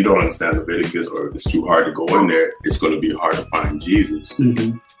 if you don't understand Leviticus or if it's too hard to go in there, it's going to be hard to find Jesus.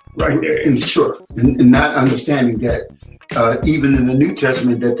 Mm-hmm. Right there. And sure. And not understanding that even in the New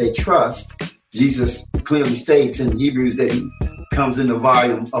Testament that they trust, Jesus clearly states in Hebrews that he comes in the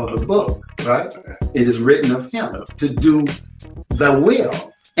volume of the book, right? It is written of him to do the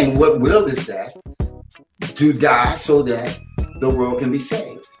will. And what will is that? To die so that the world can be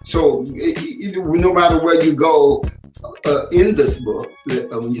saved. So no matter where you go in this book,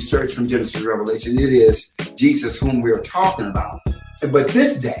 when you search from Genesis to Revelation, it is Jesus whom we're talking about. But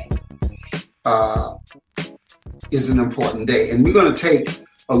this day is an important day. And we're going to take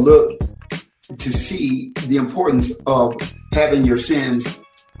a look to see the importance of having your sins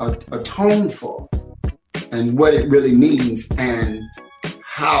atone for, and what it really means, and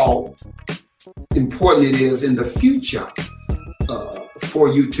how important it is in the future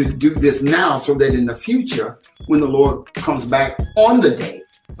for you to do this now, so that in the future, when the Lord comes back on the Day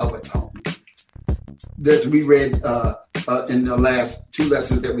of Atonement, as we read in the last two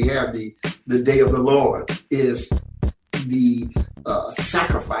lessons that we have, the Day of the Lord is the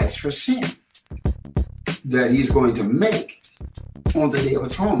sacrifice for sin that he's going to make on the Day of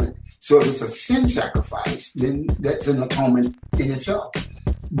Atonement. So if it's a sin sacrifice, then that's an atonement in itself.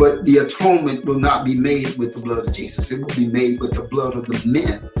 But the atonement will not be made with the blood of Jesus. It will be made with the blood of the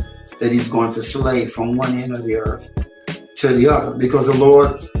men that he's going to slay from one end of the earth to the other, because the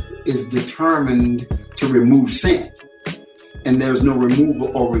Lord is determined to remove sin. And there's no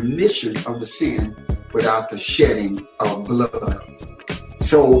removal or remission of the sin without the shedding of blood.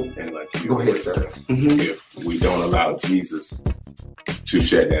 So, And like you go ahead, sir. If we don't allow Jesus to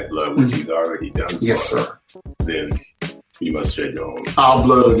shed that blood, which he's already done for Yes, us, sir. then you must shed your own. Our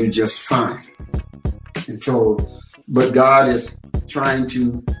blood will do just fine. And so, but God is trying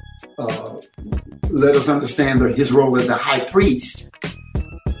to let us understand that his role as a high priest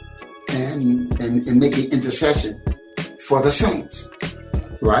and making intercession for the saints,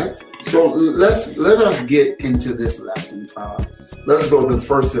 right? So let us get into this lesson. Let us go to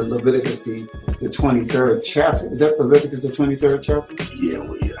first to Leviticus, the 23rd chapter. Is that Leviticus, the 23rd chapter? Yeah,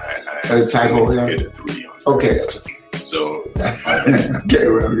 I type over there? hit a 3 on it. Okay, that's okay. So, Okay,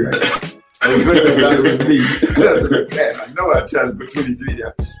 well, right. I thought it was me. I know I tried to put 23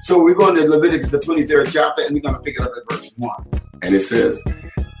 there. So we're going to Leviticus, the 23rd chapter, and we're going to pick it up at verse 1. and it says,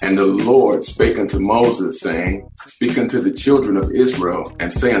 "And the Lord spake unto Moses, saying, Speak unto the children of Israel,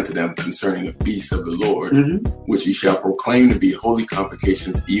 and say unto them concerning the feasts of the Lord, which ye shall proclaim to be holy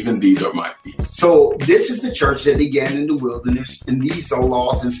convocations, even these are my feasts." So this is the church that began in the wilderness, and these are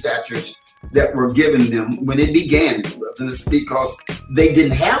laws and statutes that were given them when it began in the wilderness, because they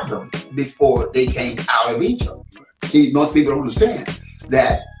didn't have them before they came out of Egypt. See, most people don't understand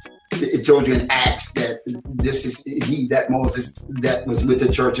that. It told you in Acts that this is that Moses that was with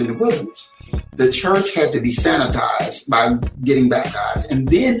the church in the wilderness. The church had to be sanitized by getting baptized, and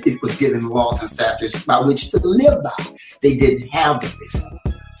then it was given laws and statutes by which to live by. They didn't have them before,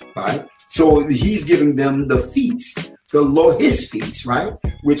 right? So he's giving them the feast, the Lord, his feast, right?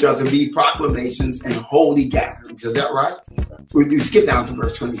 Which are to be proclamations and holy gatherings. Is that right? When you skip down to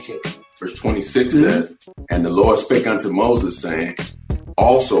verse 26. Verse 26 says, "And the Lord spake unto Moses, saying,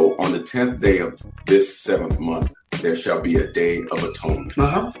 Also on the 10th day of this 7th month, there shall be a day of atonement.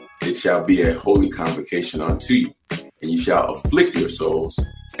 It shall be a holy convocation unto you, and ye shall afflict your souls,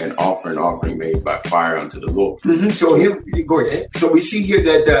 and offer an offering made by fire unto the Lord." So here, go ahead. So we see here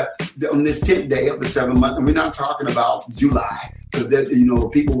that on this 10th day of the 7th month, and we're not talking about July, because that,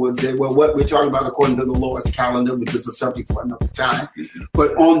 people would say, well, what we're talking about according to the Lord's calendar, which is a subject for another time. But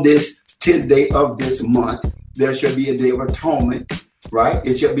on this 10th day of this month, there shall be a day of atonement. Right?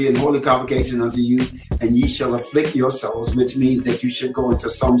 It shall be an holy convocation unto you, and ye shall afflict your souls, which means that you should go into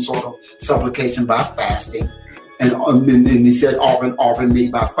some sort of supplication by fasting. And he said, offering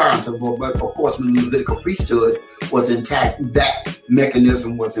made by fire unto the Lord. But of course, when the Levitical priesthood was intact, that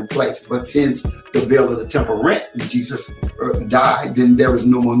mechanism was in place. But since the veil of the temple rent and Jesus died, then there was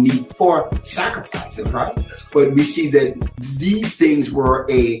no more need for sacrifices, right? But we see that these things were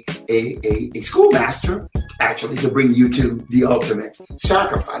a schoolmaster, actually, to bring you to the ultimate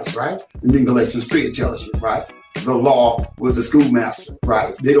sacrifice, right? And in Galatians 3, it tells you, right? The law was the schoolmaster,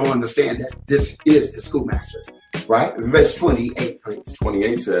 right? They don't understand that this is the schoolmaster, right? Verse 28, please.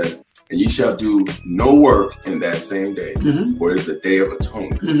 28 says, "And ye shall do no work in that same day, for it is a day of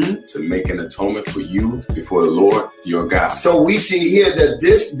atonement, to make an atonement for you before the Lord your God." So we see here that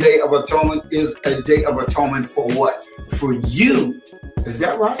this day of atonement is a day of atonement for what? For you. Is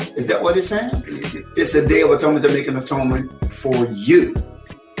that right? Is that what it's saying? It's a day of atonement to make an atonement for you,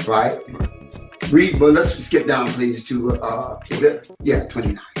 right? Read, but let's skip down, please, to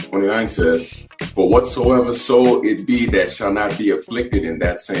 29. 29 says, "For whatsoever soul it be that shall not be afflicted in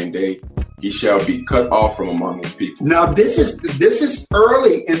that same day, he shall be cut off from among his people." Now, this is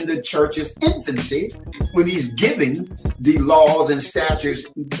early in the church's infancy, when he's giving the laws and statutes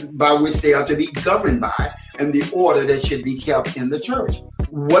by which they are to be governed by, and the order that should be kept in the church.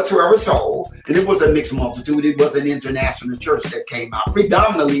 Whatsoever soul, and it was a mixed multitude, it was an international church that came out,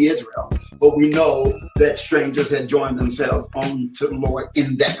 predominantly Israel, but we know that strangers had joined themselves on to the Lord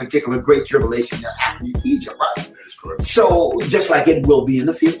in that particular great tribulation that happened in Egypt, right? So just like it will be in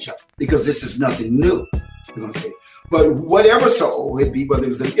the future, because this is nothing new. We're going to say, But whatever soul it be, whether it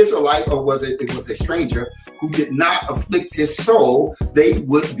was an Israelite or whether it was a stranger who did not afflict his soul, they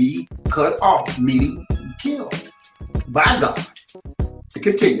would be cut off, meaning killed by God.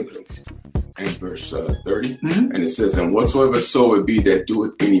 Continue, please. And verse 30, and it says, and whatsoever soul it be that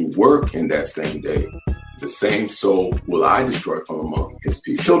doeth any work in that same day, the same soul will I destroy from among his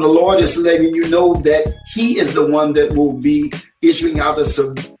people. So the Lord is letting you know that he is the one that will be issuing out the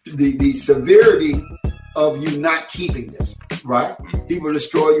severity of you not keeping this, right? He will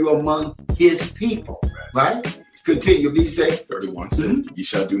destroy you among his people, right? Continue, he say. 31 says, ye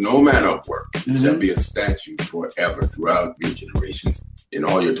shall do no manner of work. It shall be a statute forever throughout your generations in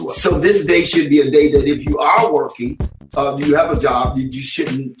all your dwellings. So this day should be a day that if you are working, you have a job that you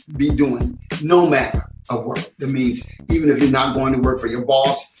shouldn't be doing no manner of work. That means even if you're not going to work for your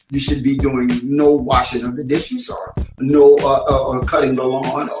boss, you should be doing no washing of the dishes or no or cutting the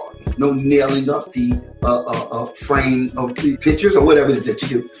lawn or no nailing up the frame of the pictures or whatever it is that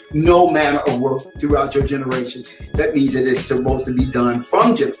you do. No manner of work throughout your generations. That means that it's supposed to be done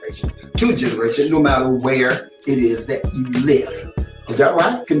from generation to generation, no matter where it is that you live. Is that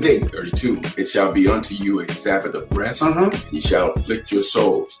right? Continue. 32. It shall be unto you a Sabbath of rest. And ye shall afflict your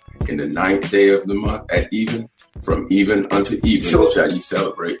souls. In the 9th day of the month at even, from even unto even shall ye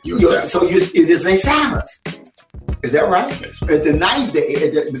celebrate your Sabbath. So it is a Sabbath. Is that right? Yes. At the 9th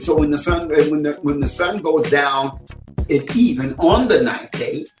day, so when the sun goes down at even on the 9th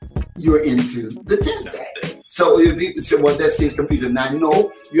day, you're into the 10th day. So if people say, well, that seems confusing. Now,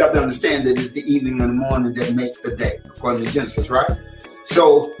 no, you have to understand that it's the evening and the morning that make the day, according to Genesis, right?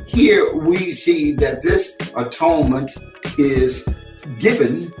 So here we see that this atonement is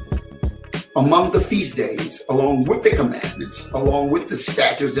given among the feast days, along with the commandments, along with the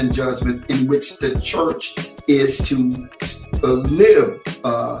statutes and judgments in which the church is to live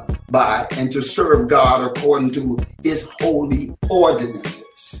by and to serve God according to his holy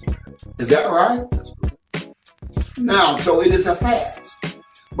ordinances. Is that right? Now, so it is a fast.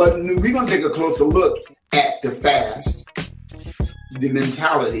 But we're going to take a closer look at the fast, the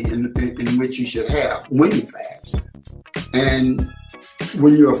mentality in which you should have when you fast, and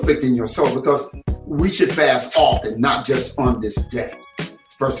when you're afflicting your soul, because we should fast often, not just on this day,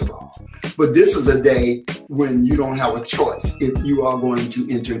 first of all. But this is a day when you don't have a choice. If you are going to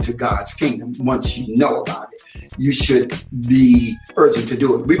enter into God's kingdom, once you know about it, you should be urgent to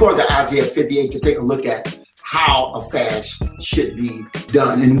do it. We're going to Isaiah 58 to take a look at how a fast should be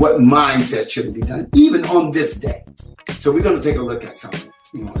done and what mindset should be done, even on this day. So we're going to take a look at something.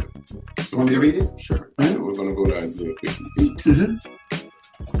 You want me to read it? Sure. Mm-hmm. We're going to go to Isaiah 58.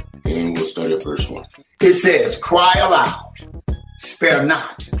 And we'll start at verse 1. It says, cry aloud, spare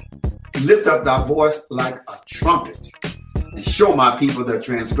not, lift up thy voice like a trumpet, and show my people their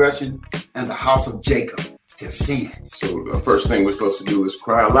transgression and the house of Jacob their sins. So the first thing we're supposed to do is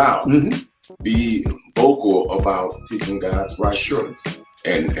cry aloud. Be vocal about teaching God's righteousness. Sure.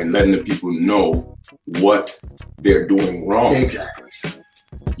 And letting the people know what they're doing wrong. Exactly.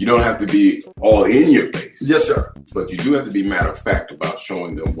 You don't have to be all in your face. Yes, sir. But you do have to be matter of fact about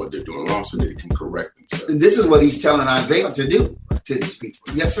showing them what they're doing wrong so they can correct themselves. And this is what he's telling Isaiah to do to these people.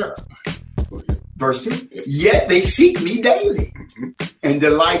 Yes, sir. Verse 2. Yes. Yet they seek me daily and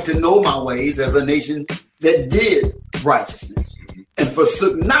delight to know my ways as a nation that did righteousness and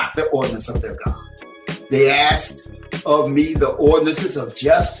forsook not the ordinance of their God. They asked of me the ordinances of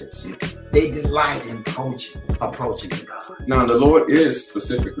justice. They delight in approaching to God. Now, the Lord is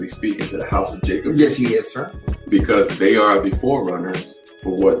specifically speaking to the house of Jacob. Yes, he is, sir. Because they are the forerunners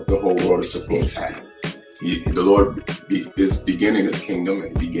for what the whole world is supposed to be. The Lord is beginning his kingdom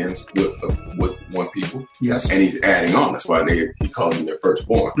and begins with one people. Yes. And he's adding on. That's why he calls them their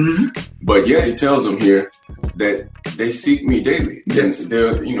firstborn. But yet he tells them here that they seek me daily. Yes. And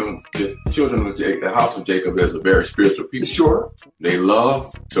they're, the children of Jacob, the house of Jacob is a very spiritual people. Sure. They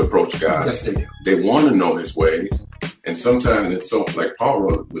love to approach God. Yes, they do. They want to know his ways. And sometimes it's so, like Paul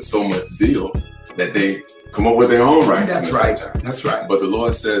wrote, with so much zeal that they come up with their own righteousness. That's right. Sometimes. That's right. But the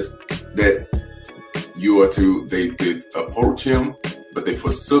Lord says that you are to, they approach him, but they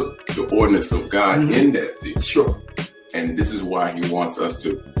forsook the ordinance of God in that zeal. Sure. And this is why he wants us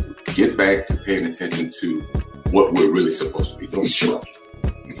to get back to paying attention to what we're really supposed to be doing. Sure.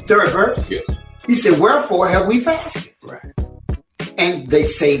 Third verse. Yes. He said, wherefore have we fasted? Right. And they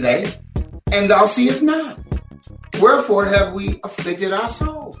say they, and thou seest not. Wherefore have we afflicted our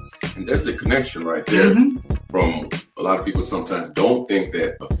souls? And there's a connection right there from a lot of people sometimes don't think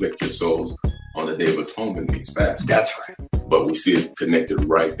that afflict your souls on the Day of Atonement means fast. That's right. But we see it connected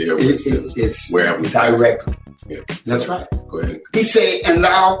right there. It's where have we directly. Yeah. That's right. Go ahead. He said, and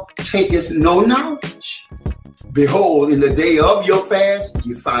thou takest no knowledge. Behold, in the day of your fast,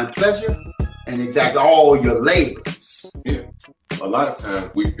 you find pleasure and exact all your labors. Yeah. A lot of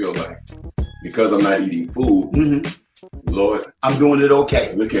times we feel like because I'm not eating food, Lord, I'm doing it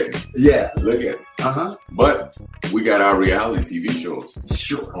okay. look at me. Yeah. Look at me. Uh-huh. But we got our reality TV shows.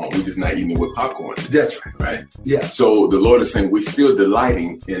 Sure. We're just not eating it with popcorn. That's right. Right? Yeah. So the Lord is saying we're still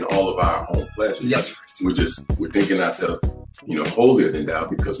delighting in all of our own pleasures. Yes. We're thinking ourselves, holier than thou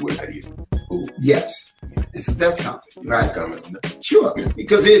because we're not eating food. Yes. That's something, right? Sure. Yeah.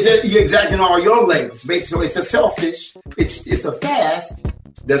 Because you're exacting all your labors. Basically, it's a selfish, it's a fast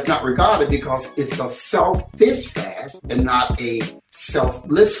that's not regarded because it's a selfish fast and not a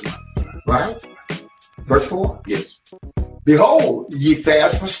selfless one. Right? Verse 4. Yes. Behold, ye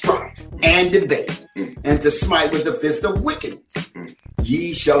fast for strife and debate, and to smite with the fist of wickedness.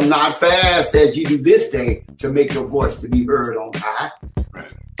 Ye shall not fast as ye do this day to make your voice to be heard on high.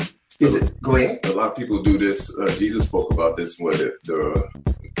 Right. Go ahead. A lot of people do this. Jesus spoke about this where the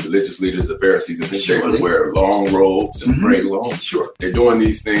religious leaders, the Pharisees, and his day would wear long robes and pray long. Sure. They're doing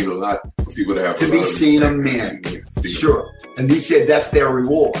these things a lot for people to have to be seen of men. Sure. And he said that's their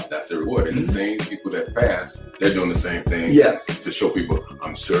reward. That's their reward. And the same people that fast, they're doing the same thing. Yes. To show people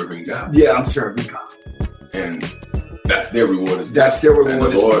I'm serving God. Yeah, I'm serving God. And that's their reward. That's their reward. And the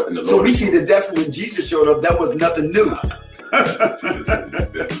Lord, so we see that that's when Jesus showed up. That was nothing new.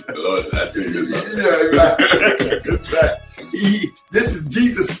 This is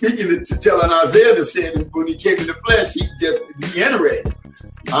Jesus speaking to telling Isaiah to say when he came in the flesh, he just reiterated.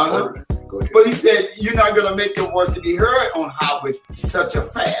 But he said, you're not going to make your voice to be heard on high with such a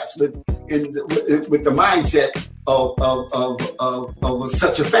fast, with the mindset of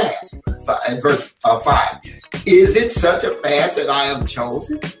such a fast. At verse 5, is it such a fast that I am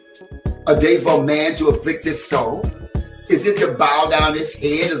chosen? A day for a man to afflict his soul? Is it to bow down his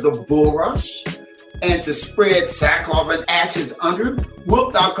head as a bulrush and to spread sackcloth and ashes under him?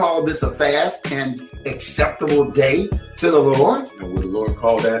 Wilt thou call this a fast and acceptable day to the Lord? And would the Lord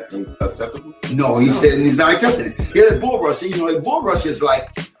call that acceptable? No, he said he's not accepting it. Yeah, bulrush, a bulrush is like,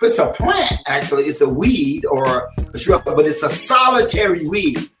 it's a plant, actually. It's a weed or a shrub, but it's a solitary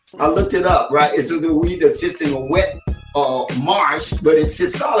weed. I looked it up, right? It's the weed that sits in a wet marsh, but it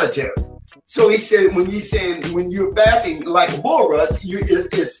sits solitary. So he said, when you're fasting like a bulrush,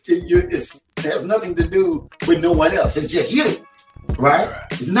 it has nothing to do with no one else. It's just you, right?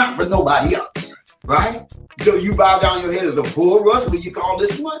 It's not for nobody else, right? So you bow down your head as a bulrush. Will you call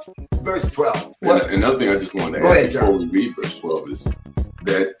this one? Verse 12. Another thing I just want to add before we read verse 12 is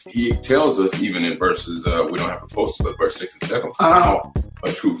that he tells us, even in verses, we don't have to post it, but verse 6 and 7, how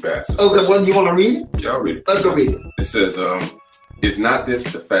a true fast is. Okay, well, you want to read it? Yeah, I'll read it. Let's go read it. It says, is not this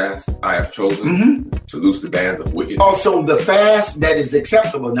the fast I have chosen to loose the bands of wickedness? Also, the fast that is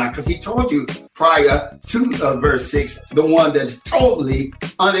acceptable now, because he told you prior to verse 6, the one that is totally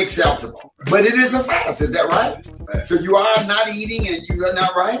unacceptable. But it is a fast, is that right? So you are not eating and you are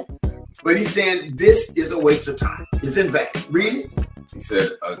not right? But he's saying this is a waste of time. It's in vain. Read it. He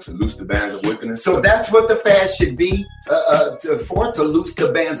said to loose the bands of wickedness. So that's what the fast should be to loose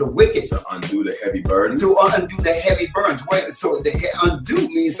the bands of wickedness. To undo the heavy burdens. To undo the heavy burdens. Wait, so the undo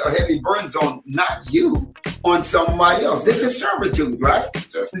means a heavy burdens on not you, on somebody else. This is servitude, right?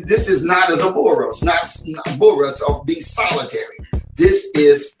 Sure. This is not as a bulrush, not bulrush of being solitary. This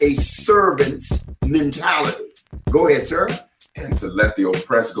is a servant's mentality. Go ahead, sir. And to let the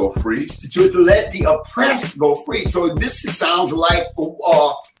oppressed go free. To let the oppressed go free. So this sounds like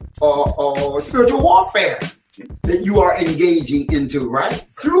spiritual warfare that you are engaging into, right?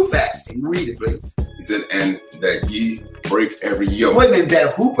 Through fasting. Read it, please. He said, and that ye break every yoke. Wait a minute,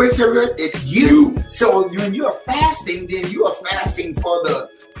 that who breaks every yoke? It's you. So when you're fasting, then you are fasting for the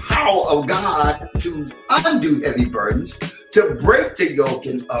power of God to undo heavy burdens, to break the yoke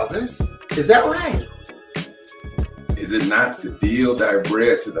in others. Is that right? Is it not to deal thy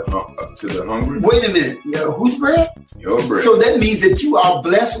bread to the hungry? Wait a minute. Whose bread? Your bread. So that means that you are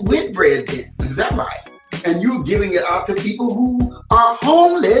blessed with bread then. Is that right? And you're giving it out to people who are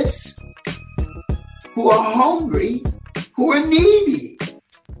homeless, who are hungry, who are needy.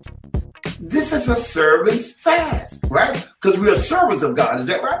 This is a servant's fast, right? Because we are servants of God. Is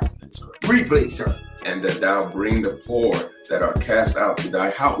that right? Read, please, sir. And that thou bring the poor that are cast out to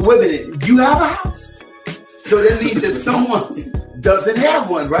thy house. Wait a minute. You have a house? So that means that someone doesn't have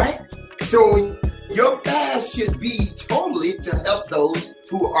one, right? So your fast should be totally to help those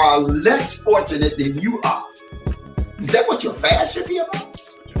who are less fortunate than you are. Is that what your fast should be about?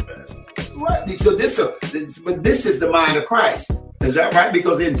 Right. So this is the mind of Christ. Is that right?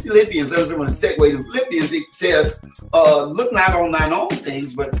 Because in Philippians, I was going to segue to Philippians, it says, look not on thine own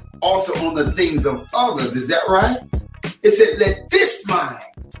things, but also on the things of others. Is that right? It said, let this mind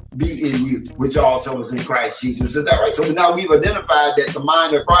be in you, which also was in Christ Jesus. Is that right? So now we've identified that the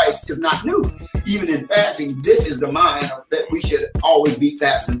mind of Christ is not new. Even in fasting, this is the mind that we should always be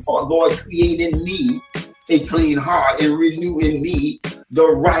fasting for. Lord, create in me a clean heart and renew in me the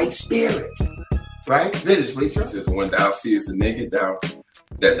right spirit. Right? Dennis, please, sir. It says, when thou seest the naked, that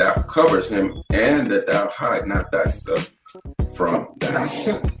thou covers him, and that thou hide not thyself from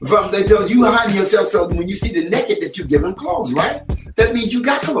thyself. They tell you hiding yourself, so when you see the naked, that you give them clothes, right? That means you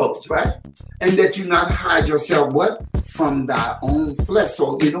got clothes, right? And that you not hide yourself, what? From thy own flesh.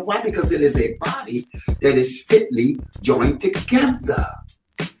 So you know why? Because it is a body that is fitly joined together.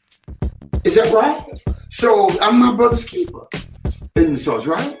 Is that right? So I'm my brother's keeper. In the source,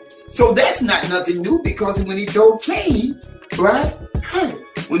 right? So that's not nothing new, because when he told Cain, right? Hey,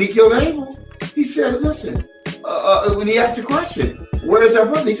 when he killed Abel, he said, listen, when he asked the question, where's our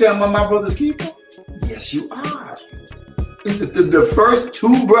brother? He said, am I my brother's keeper? Yes, you are. The first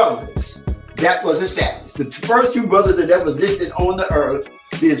two brothers that was established, the first two brothers that ever existed on the earth,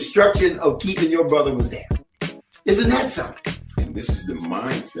 the instruction of keeping your brother was there. Isn't that something? And this is the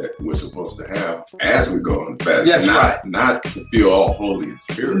mindset we're supposed to have as we go on the fast. That's right. Not to feel all holy and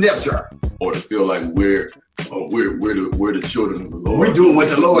spiritual. Yes, sir. Or to feel like we're the children of the Lord. We're doing what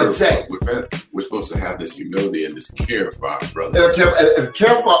the Lord said. We're supposed to have this humility and this care for our brothers.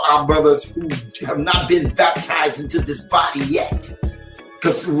 Care for our brothers who have not been baptized into this body yet.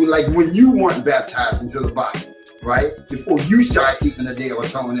 Because like when you weren't baptized into the body, right? Before you start keeping the Day of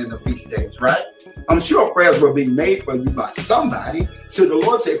Atonement and the feast days, right? I'm sure prayers were being made for you by somebody. So the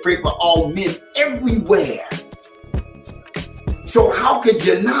Lord said, pray for all men everywhere. So how could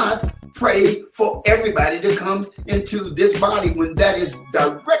you not pray for everybody to come into this body when that is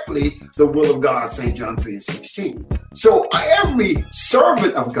directly the will of God, St. John 3:16. So every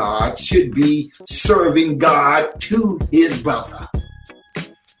servant of God should be serving God to his brother.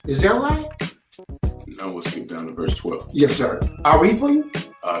 Is that right? Now we'll skip down to verse 12. Yes, sir. I'll read for you.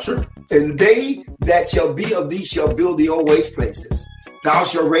 Sure. And they that shall be of thee shall build the old waste places. Thou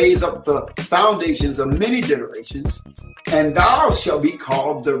shalt raise up the foundations of many generations, and thou shalt be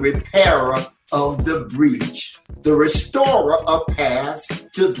called the repairer of the breach, the restorer of paths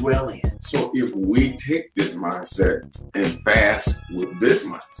to dwell in. So if we take this mindset and fast with this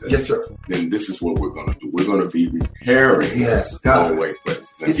mindset, yes, sir, then this is what we're going to do. We're going to be repairing all-way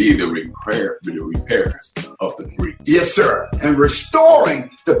places and be the repairers of the breach. Yes, sir, and restoring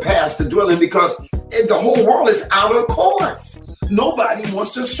the paths to dwell in, because the whole world is out of course. Nobody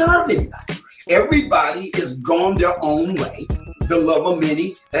wants to serve anybody. Everybody is gone their own way. The love of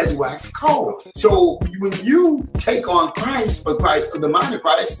many has waxed cold. So when you take on Christ, or the mind of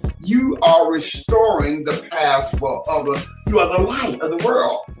Christ, you are restoring the path for others. You are the light of the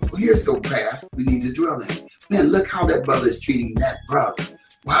world. Well, here's the path we need to dwell in. Man, look how that brother is treating that brother.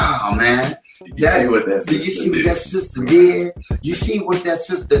 Wow, man. Did you see what that sister did? You see what that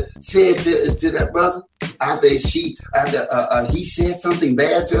sister said to that brother after he said something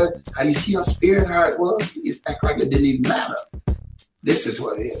bad to her? How you see her spirit, how it was? He just act like it didn't even matter. This is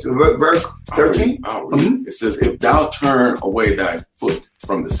what it is. Verse 13. It says, if thou turn away thy foot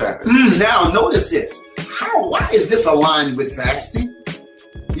from the Sabbath. Now notice this. Why is this aligned with fasting?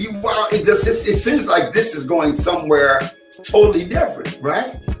 It seems like this is going somewhere totally different,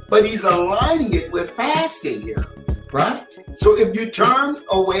 right? But he's aligning it with fasting here, right? So if you turn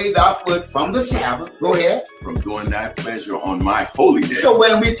away thy foot from the Sabbath, go ahead. From doing thy pleasure on my holy day. So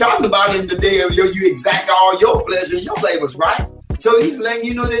when we talked about in the day of you exact all your pleasure and your labors, right? So he's letting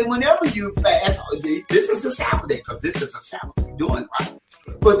you know that whenever you fast, this is the Sabbath day, because this is a Sabbath you're doing, right?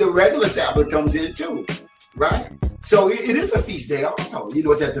 But the regular Sabbath comes in too, right? So it is a feast day also. You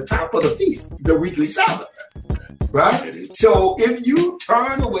know, it's at the top of the feast, the weekly Sabbath, right? So if you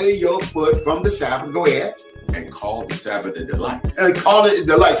turn away your foot from the Sabbath, go ahead. And call the Sabbath a delight. And call it a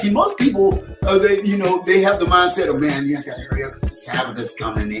delight. See, most people, they have the mindset of, man, you gotta hurry up because the Sabbath is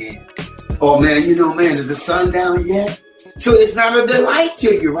coming in. Oh man, is the sun down yet? So it's not a delight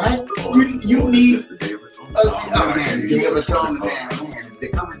to you, right? You need the Day of Atonement. The Day of Atonement, man. Is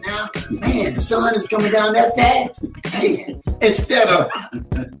it coming down? Man, the sun is coming down that fast. Man, instead of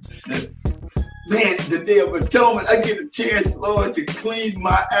the Day of Atonement, I get a chance, Lord, to clean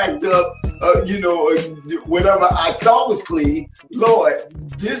my act up, whatever I thought was clean. Lord,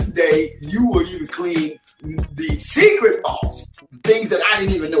 this day you will even clean the secret faults, things that I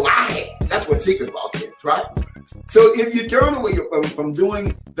didn't even know I had. That's what secret faults is, right? So if you turn away from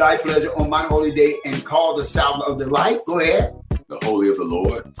doing thy pleasure on my holy day and call the Sabbath of delight, go ahead. the holy of the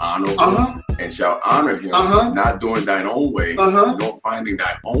Lord, honorable, and shalt honor him, not doing thine own way, nor finding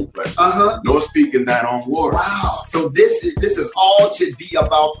thine own pleasure, nor speaking thine own word. Wow. So this is all should be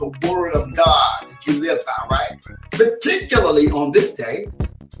about the word of God that you live by, right? Particularly on this day.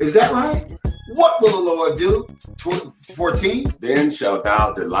 Is that right? What will the Lord do? 14. Then shalt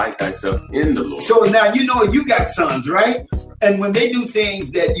thou delight thyself in the Lord. So now you know you got sons, right? And when they do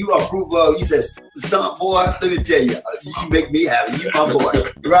things that you approve of, you say, son, boy, let me tell you, you make me happy. You my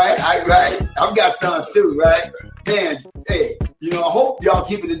boy, right? I've got sons too, right? Man, hey, I hope y'all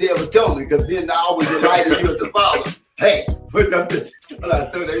keeping the Day of Atonement, because then I always delight in you as a father. Hey, put up this, I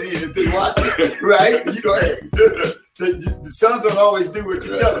throw that in and they watch it, right? Hey. The sons don't always do what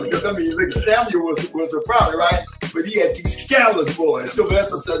you tell them, because look, Samuel was a prophet, right? But he had two scandalous boys, so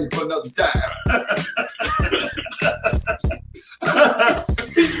that's a subject for another time.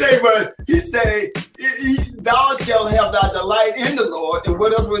 He say, thou shalt have thy delight in the Lord, and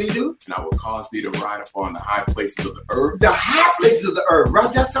what else would he do? And I will cause thee to ride upon the high places of the earth. The high places of the earth,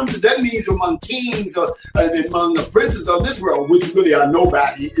 right? That's something that means among kings and among the princes of this world, which really are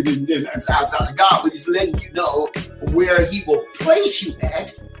nobody outside of God, but he's letting you know where he will place you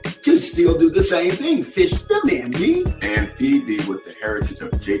at to still do the same thing. Fish them in, and feed thee with the heritage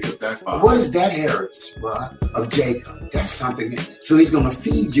of Jacob thy father. What is that heritage, bro? Of Jacob? That's something. So he's going to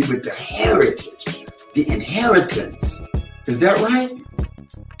feed you with the heritage, the inheritance. Is that right?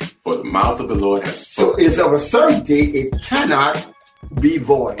 For the mouth of the Lord has spoken. So it's of a certainty, it cannot be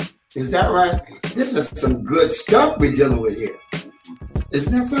void. Is that right? This is some good stuff we're dealing with here.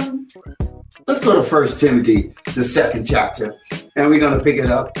 Isn't that something? Let's go to 1 Timothy, the 2nd chapter, and we're going to pick it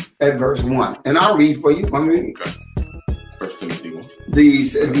up at verse 1. And I'll read for you. Want me to read? Okay. 1 Timothy 1. The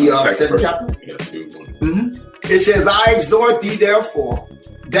 2nd chapter? Yeah, 2:1. It says, I exhort thee, therefore,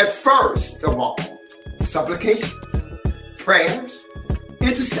 that first of all, supplications, prayers,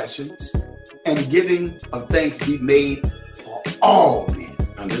 intercessions, and giving of thanks be made for all men.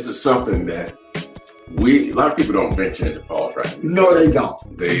 And this is something that a lot of people don't venture into Paul's writing. No, they don't.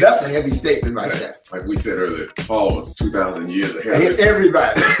 That's a heavy statement right there. Like we said earlier, Paul was 2,000 years ahead of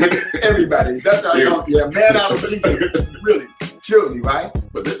everybody. Everybody. That's how man out of season. Really, truly, right?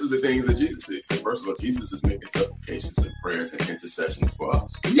 But this is the things that Jesus did. So first of all, Jesus is making supplications and prayers and intercessions for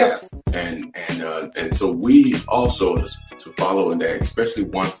us. Yes. And so we also to follow in that, especially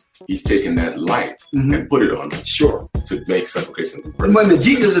once he's taken that light and put it on us. Sure. To make supplications and prayers. When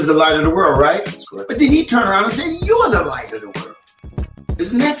Jesus is the light of the world, right? That's correct. But then he turned around and said, you're the light of the world.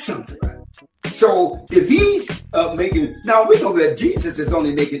 Isn't that something? So if he's making, now we know that Jesus is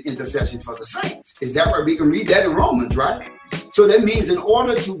only making intercession for the saints. Is that right? We can read that in Romans, right? So that means in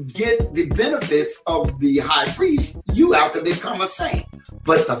order to get the benefits of the high priest, you have to become a saint.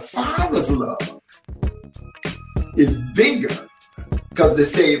 But the Father's love is bigger, because they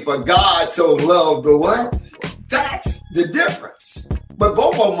say, for God so loved the what? That's the difference. But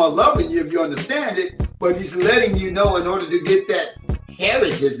both of them are loving you if you understand it, but he's letting you know in order to get that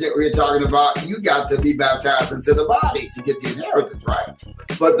heritage that we're talking about, you got to be baptized into the body to get the inheritance, right?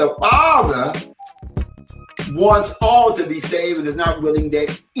 But the Father wants all to be saved and is not willing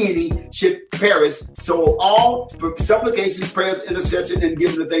that any should perish. So all supplications, prayers, intercession, and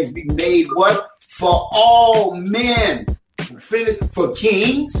giving of thanks be made what? For all men. For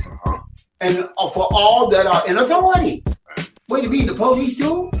kings and for all that are in authority. What do you mean, the police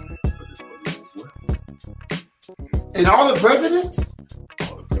too? And all the presidents?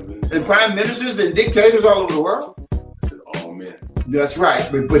 And prime ministers and dictators all over the world? All men. That's right.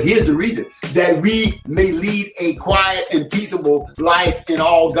 But here's the reason. That we may lead a quiet and peaceable life in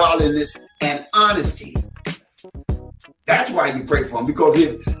all godliness and honesty. That's why you pray for them. Because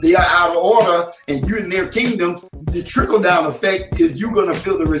if they are out of order and you're in their kingdom, the trickle-down effect is you're going to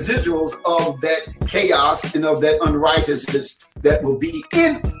feel the residuals of that chaos and of that unrighteousness that will be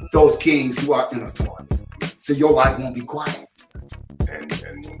in those kings who are in authority. So your life won't be quiet. And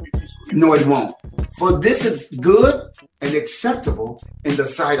won't be peaceful. No, it won't. For this is good and acceptable in the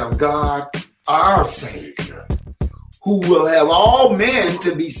sight of God, our Savior, who will have all men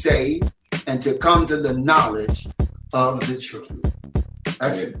to be saved and to come to the knowledge of the truth.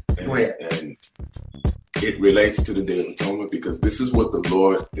 That's it. Go ahead. And it relates to the Day of Atonement because this is what the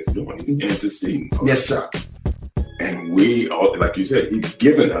Lord is doing. He's interceding for us. Yes, sir. And we, all, like you said, he's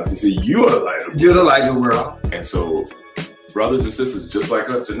given us. He said, you are the light of the world. You're the light of the world. And so, brothers and sisters, just like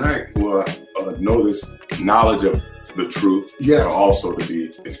us tonight, who know this knowledge of the truth, yes, are also to be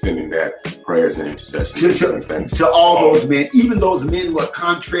extending that prayers and intercessions to all those men, even those men who are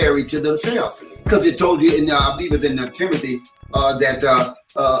contrary to themselves. Because it told you, I believe it's in Timothy, that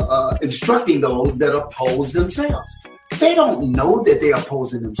instructing those that oppose themselves. They don't know that they're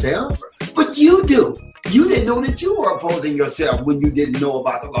opposing themselves, but you do. You didn't know that you were opposing yourself when you didn't know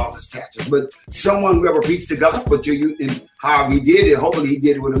about the laws and statutes. But someone who ever preached the gospel to you, and how he did it, hopefully he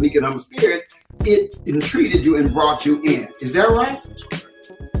did it with a meek and humble spirit, it entreated you and brought you in. Is that right?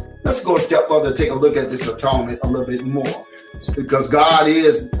 Let's go a step further, take a look at this atonement a little bit more. Because God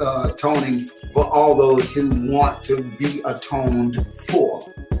is atoning for all those who want to be atoned for.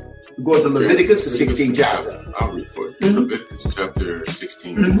 Go to Leviticus, the 16th chapter. I'll read for you. Leviticus chapter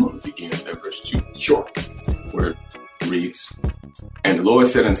 16, we're going to begin at verse 2. Sure. Where it reads, "And the Lord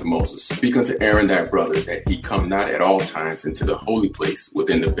said unto Moses, Speak unto Aaron thy brother, that he come not at all times into the holy place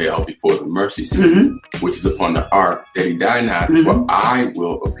within the veil before the mercy seat, which is upon the ark, that he die not, for I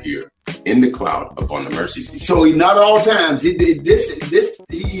will appear in the cloud upon the mercy seat." So he not all times. He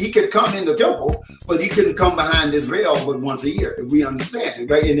could come in the temple, but he couldn't come behind this veil but once a year. If we understand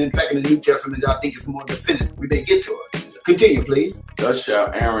it, right? And in fact, in the New Testament, I think it's more definitive. We may get to it. Continue, please. "Thus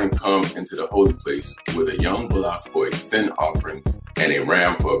shall Aaron come into the holy place with a young bullock for a sin offering and a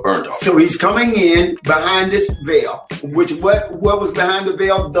ram for a burnt offering." So he's coming in behind this veil, which what was behind the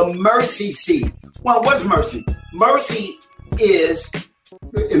veil? The mercy seat. Well, what's mercy? Mercy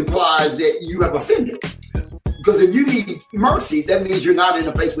implies that you have offended. Because if you need mercy, that means you're not in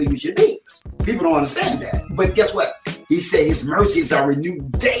a place where you should be. People don't understand that. But guess what? He said his mercies are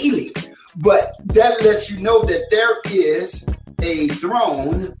renewed daily. But that lets you know that there is a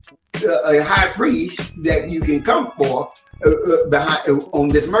throne, a high priest that you can come for behind on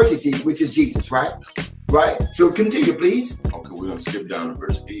this mercy seat, which is Jesus, right? Right? So continue, please. Okay, we're going to skip down to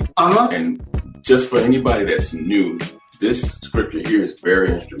verse 8. And just for anybody that's new, this scripture here is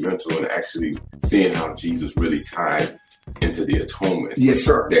very instrumental in actually seeing how Jesus really ties into the atonement. Yes,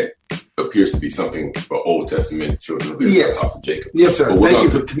 sir. That appears to be something for Old Testament children of Israel, yes. House of Jacob. Yes, sir. Thank you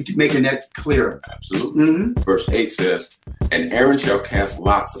for making that clear. Absolutely. Verse 8 says, "And Aaron shall cast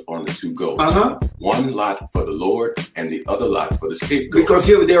lots upon the two goats, one lot for the Lord and the other lot for the scapegoat." Because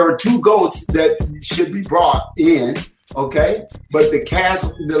here there are two goats that should be brought in. Okay, but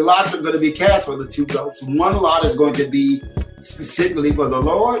the lots are going to be cast for the two goats. One lot is going to be specifically for the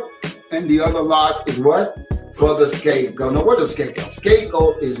Lord, and the other lot is what? For the scapegoat. Now, what is scapegoat?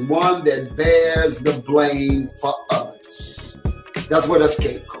 Scapegoat is one that bears the blame for others. That's what a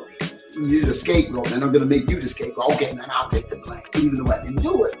scapegoat is. You're the scapegoat, and I'm going to make you the scapegoat. Okay, then I'll take the blame, even though I didn't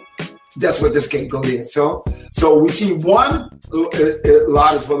do it. That's what the scapegoat is. So we see one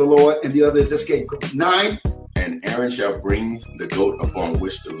lot is for the Lord, and the other is the scapegoat. 9. "And Aaron shall bring the goat upon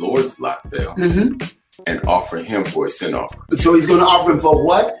which the Lord's lot fell, and offer him for a sin offering." So he's going to offer him for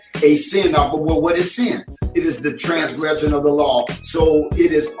what? A sin offering. Well, what is sin? It is the transgression of the law. So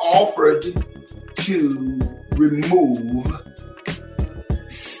it is offered to remove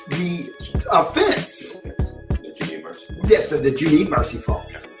the offense. That you need mercy for. Yes, sir, that you need mercy for.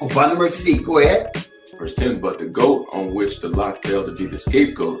 Upon the mercy seat. Go ahead. Verse 10, "But the goat on which the lot fell to be the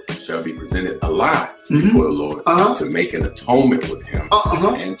scapegoat shall be presented alive before the Lord to make an atonement with him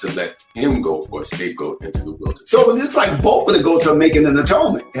and to let him go for a scapegoat into the wilderness." So it's like both of the goats are making an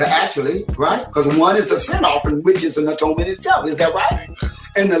atonement, actually, right? Because one is a sin offering, which is an atonement itself. Is that right? Exactly.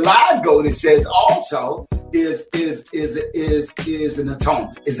 And the live goat, it says, also is an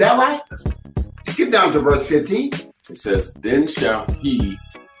atonement. Is that right? Skip down to verse 15. It says, "Then shall he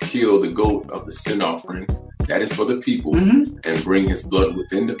kill the goat of the sin offering, that is for the people, and bring his blood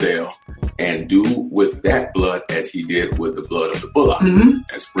within the veil, and do with that blood as he did with the blood of the bullock, and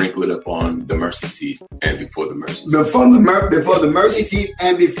sprinkle it upon the mercy seat and before the mercy seat." Before the mercy seat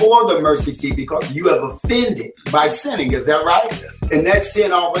and before the mercy seat, because you have offended by sinning. Is that right? And that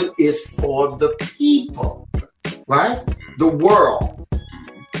sin offering is for the people, right? The world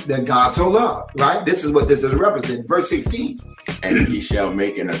that God so loved, right? This is what this is representing. Verse 16. "And he shall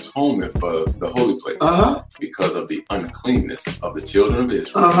make an atonement for the holy place because of the uncleanness of the children of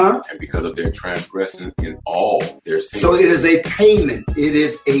Israel and because of their transgression in all their sins." So it is a payment. It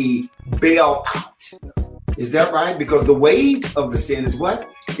is a bailout. Is that right? Because the wage of the sin is what?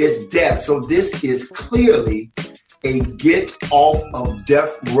 Is death. So this is clearly a get off of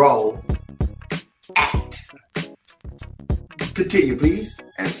death row act. Continue, please.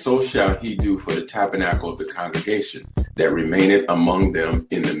 "And so shall he do for the tabernacle of the congregation that remaineth among them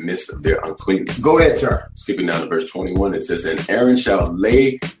in the midst of their uncleanness." Go ahead, sir. Skipping down to verse 21, it says, "And Aaron shall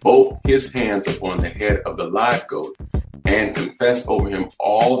lay both his hands upon the head of the live goat and confess over him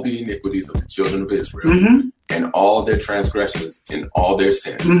all the iniquities of the children of Israel and all their transgressions in all their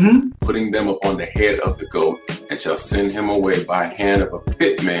sins, putting them upon the head of the goat, and shall send him away by hand of a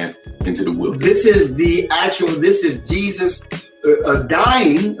fit man into the wilderness." This is Jesus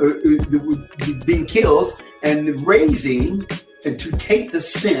dying, being killed, and raising and to take the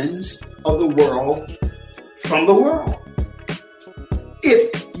sins of the world from the world.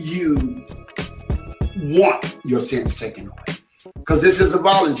 If you want your sins taken away, because this is a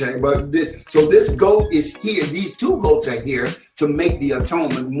voluntary, so this goat is here. These two goats are here to make the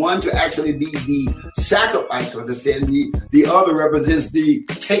atonement. One to actually be the sacrifice for the sin. The other represents the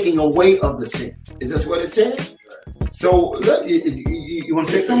taking away of the sins. Is this what it says? So you want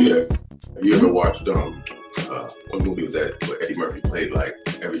to say something? Yeah. Have you ever watched what movie was that where Eddie Murphy played like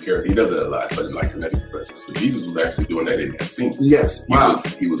every character? He does it a lot, but like Nutty Professor. So Jesus was actually doing that in that scene. Yes.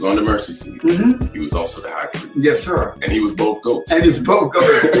 He was on the mercy seat. Mm-hmm. He was also the high priest. Yes, sir. And he was both goats. And he was both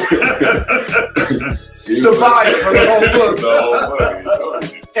goats. The Bible for the whole book. The whole book.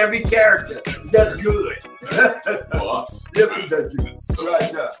 Every character. That's good. For us. Yes, that's good. So,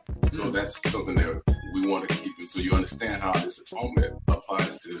 right, sir. So that's something that we want to keep. So you understand how this atonement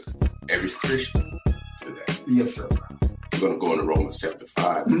applies to every Christian today. Yes, sir. We're going to go into Romans chapter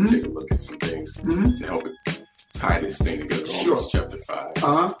 5 and take a look at some things to help it tie this thing together. Romans chapter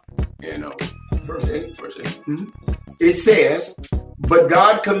 5. And verse 8. Verse 8. It says, but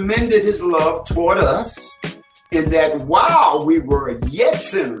God commended his love toward us in that while we were yet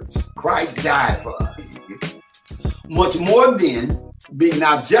sinners, Christ died for us. Much more then, being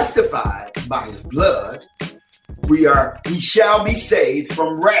now justified by his blood, we shall be saved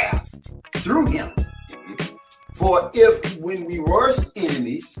from wrath through him. For if when we were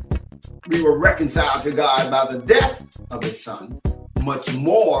enemies, we were reconciled to God by the death of his son, much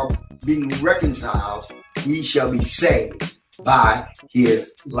more being reconciled, we shall be saved by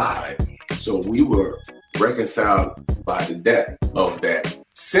his life. So we were reconciled by the death of that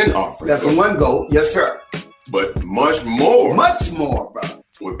sin offering. That's the one goat. Yes, sir. But much more, brother.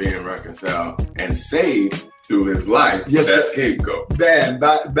 We're being reconciled and saved through his life. Yes, that sir. scapegoat.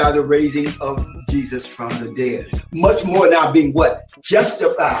 By the raising of Jesus from the dead. Much more now being what?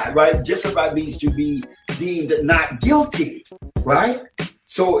 Justified, right? Justified means to be deemed not guilty, right?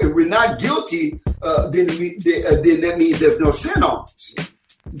 So if we're not guilty, then that means there's no sin on us.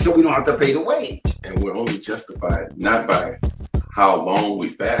 So we don't have to pay the wage. And we're only justified not by how long we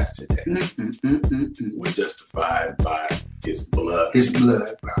fast today. We're justified by his blood. His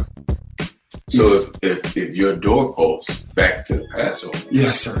blood, bro. So if your doorpost back to the Passover,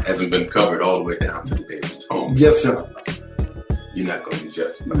 yes, sir, hasn't been covered all the way down to the Day of Atonement, yes, sir, you're not going to be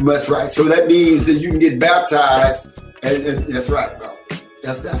justified. That's right. So that means that you can get baptized, and that's right, bro.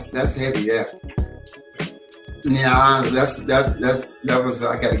 That's heavy, yeah. Yeah, that was.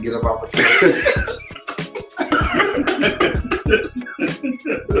 I got to get up off the floor.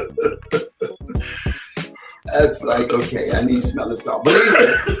 That's like, okay, I need to smell it all. But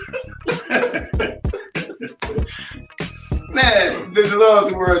anyway, man, the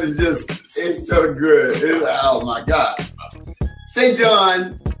Lord's word is it's so good. Oh my God. St.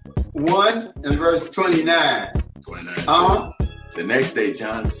 John 1 and verse 29. 29. The next day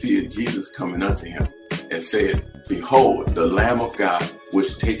John seeth Jesus coming unto him and said, behold, the Lamb of God,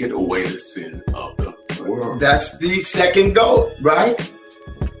 which taketh away the sin of the world. That's the second goat, right?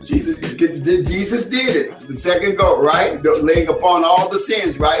 Jesus did it. The second goat, right? Laying upon all the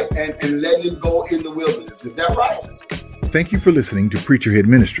sins, right? And letting him go in the wilderness. Is that right? Thank you for listening to Preacherhead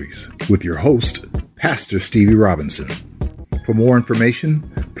Ministries with your host, Pastor Stevie Robinson. For more information,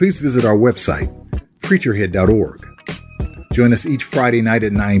 please visit our website, preacherhead.org. Join us each Friday night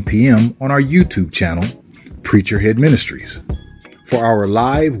at 9 p.m. on our YouTube channel, Preacherhead Ministries, for our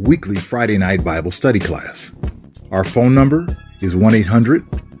live weekly Friday night Bible study class. Our phone number is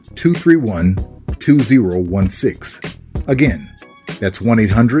 1-800-231-2016. Again, that's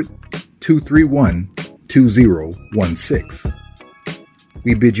 1-800-231-2016.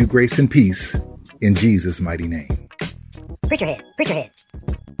 We bid you grace and peace in Jesus' mighty name. Preacherhead.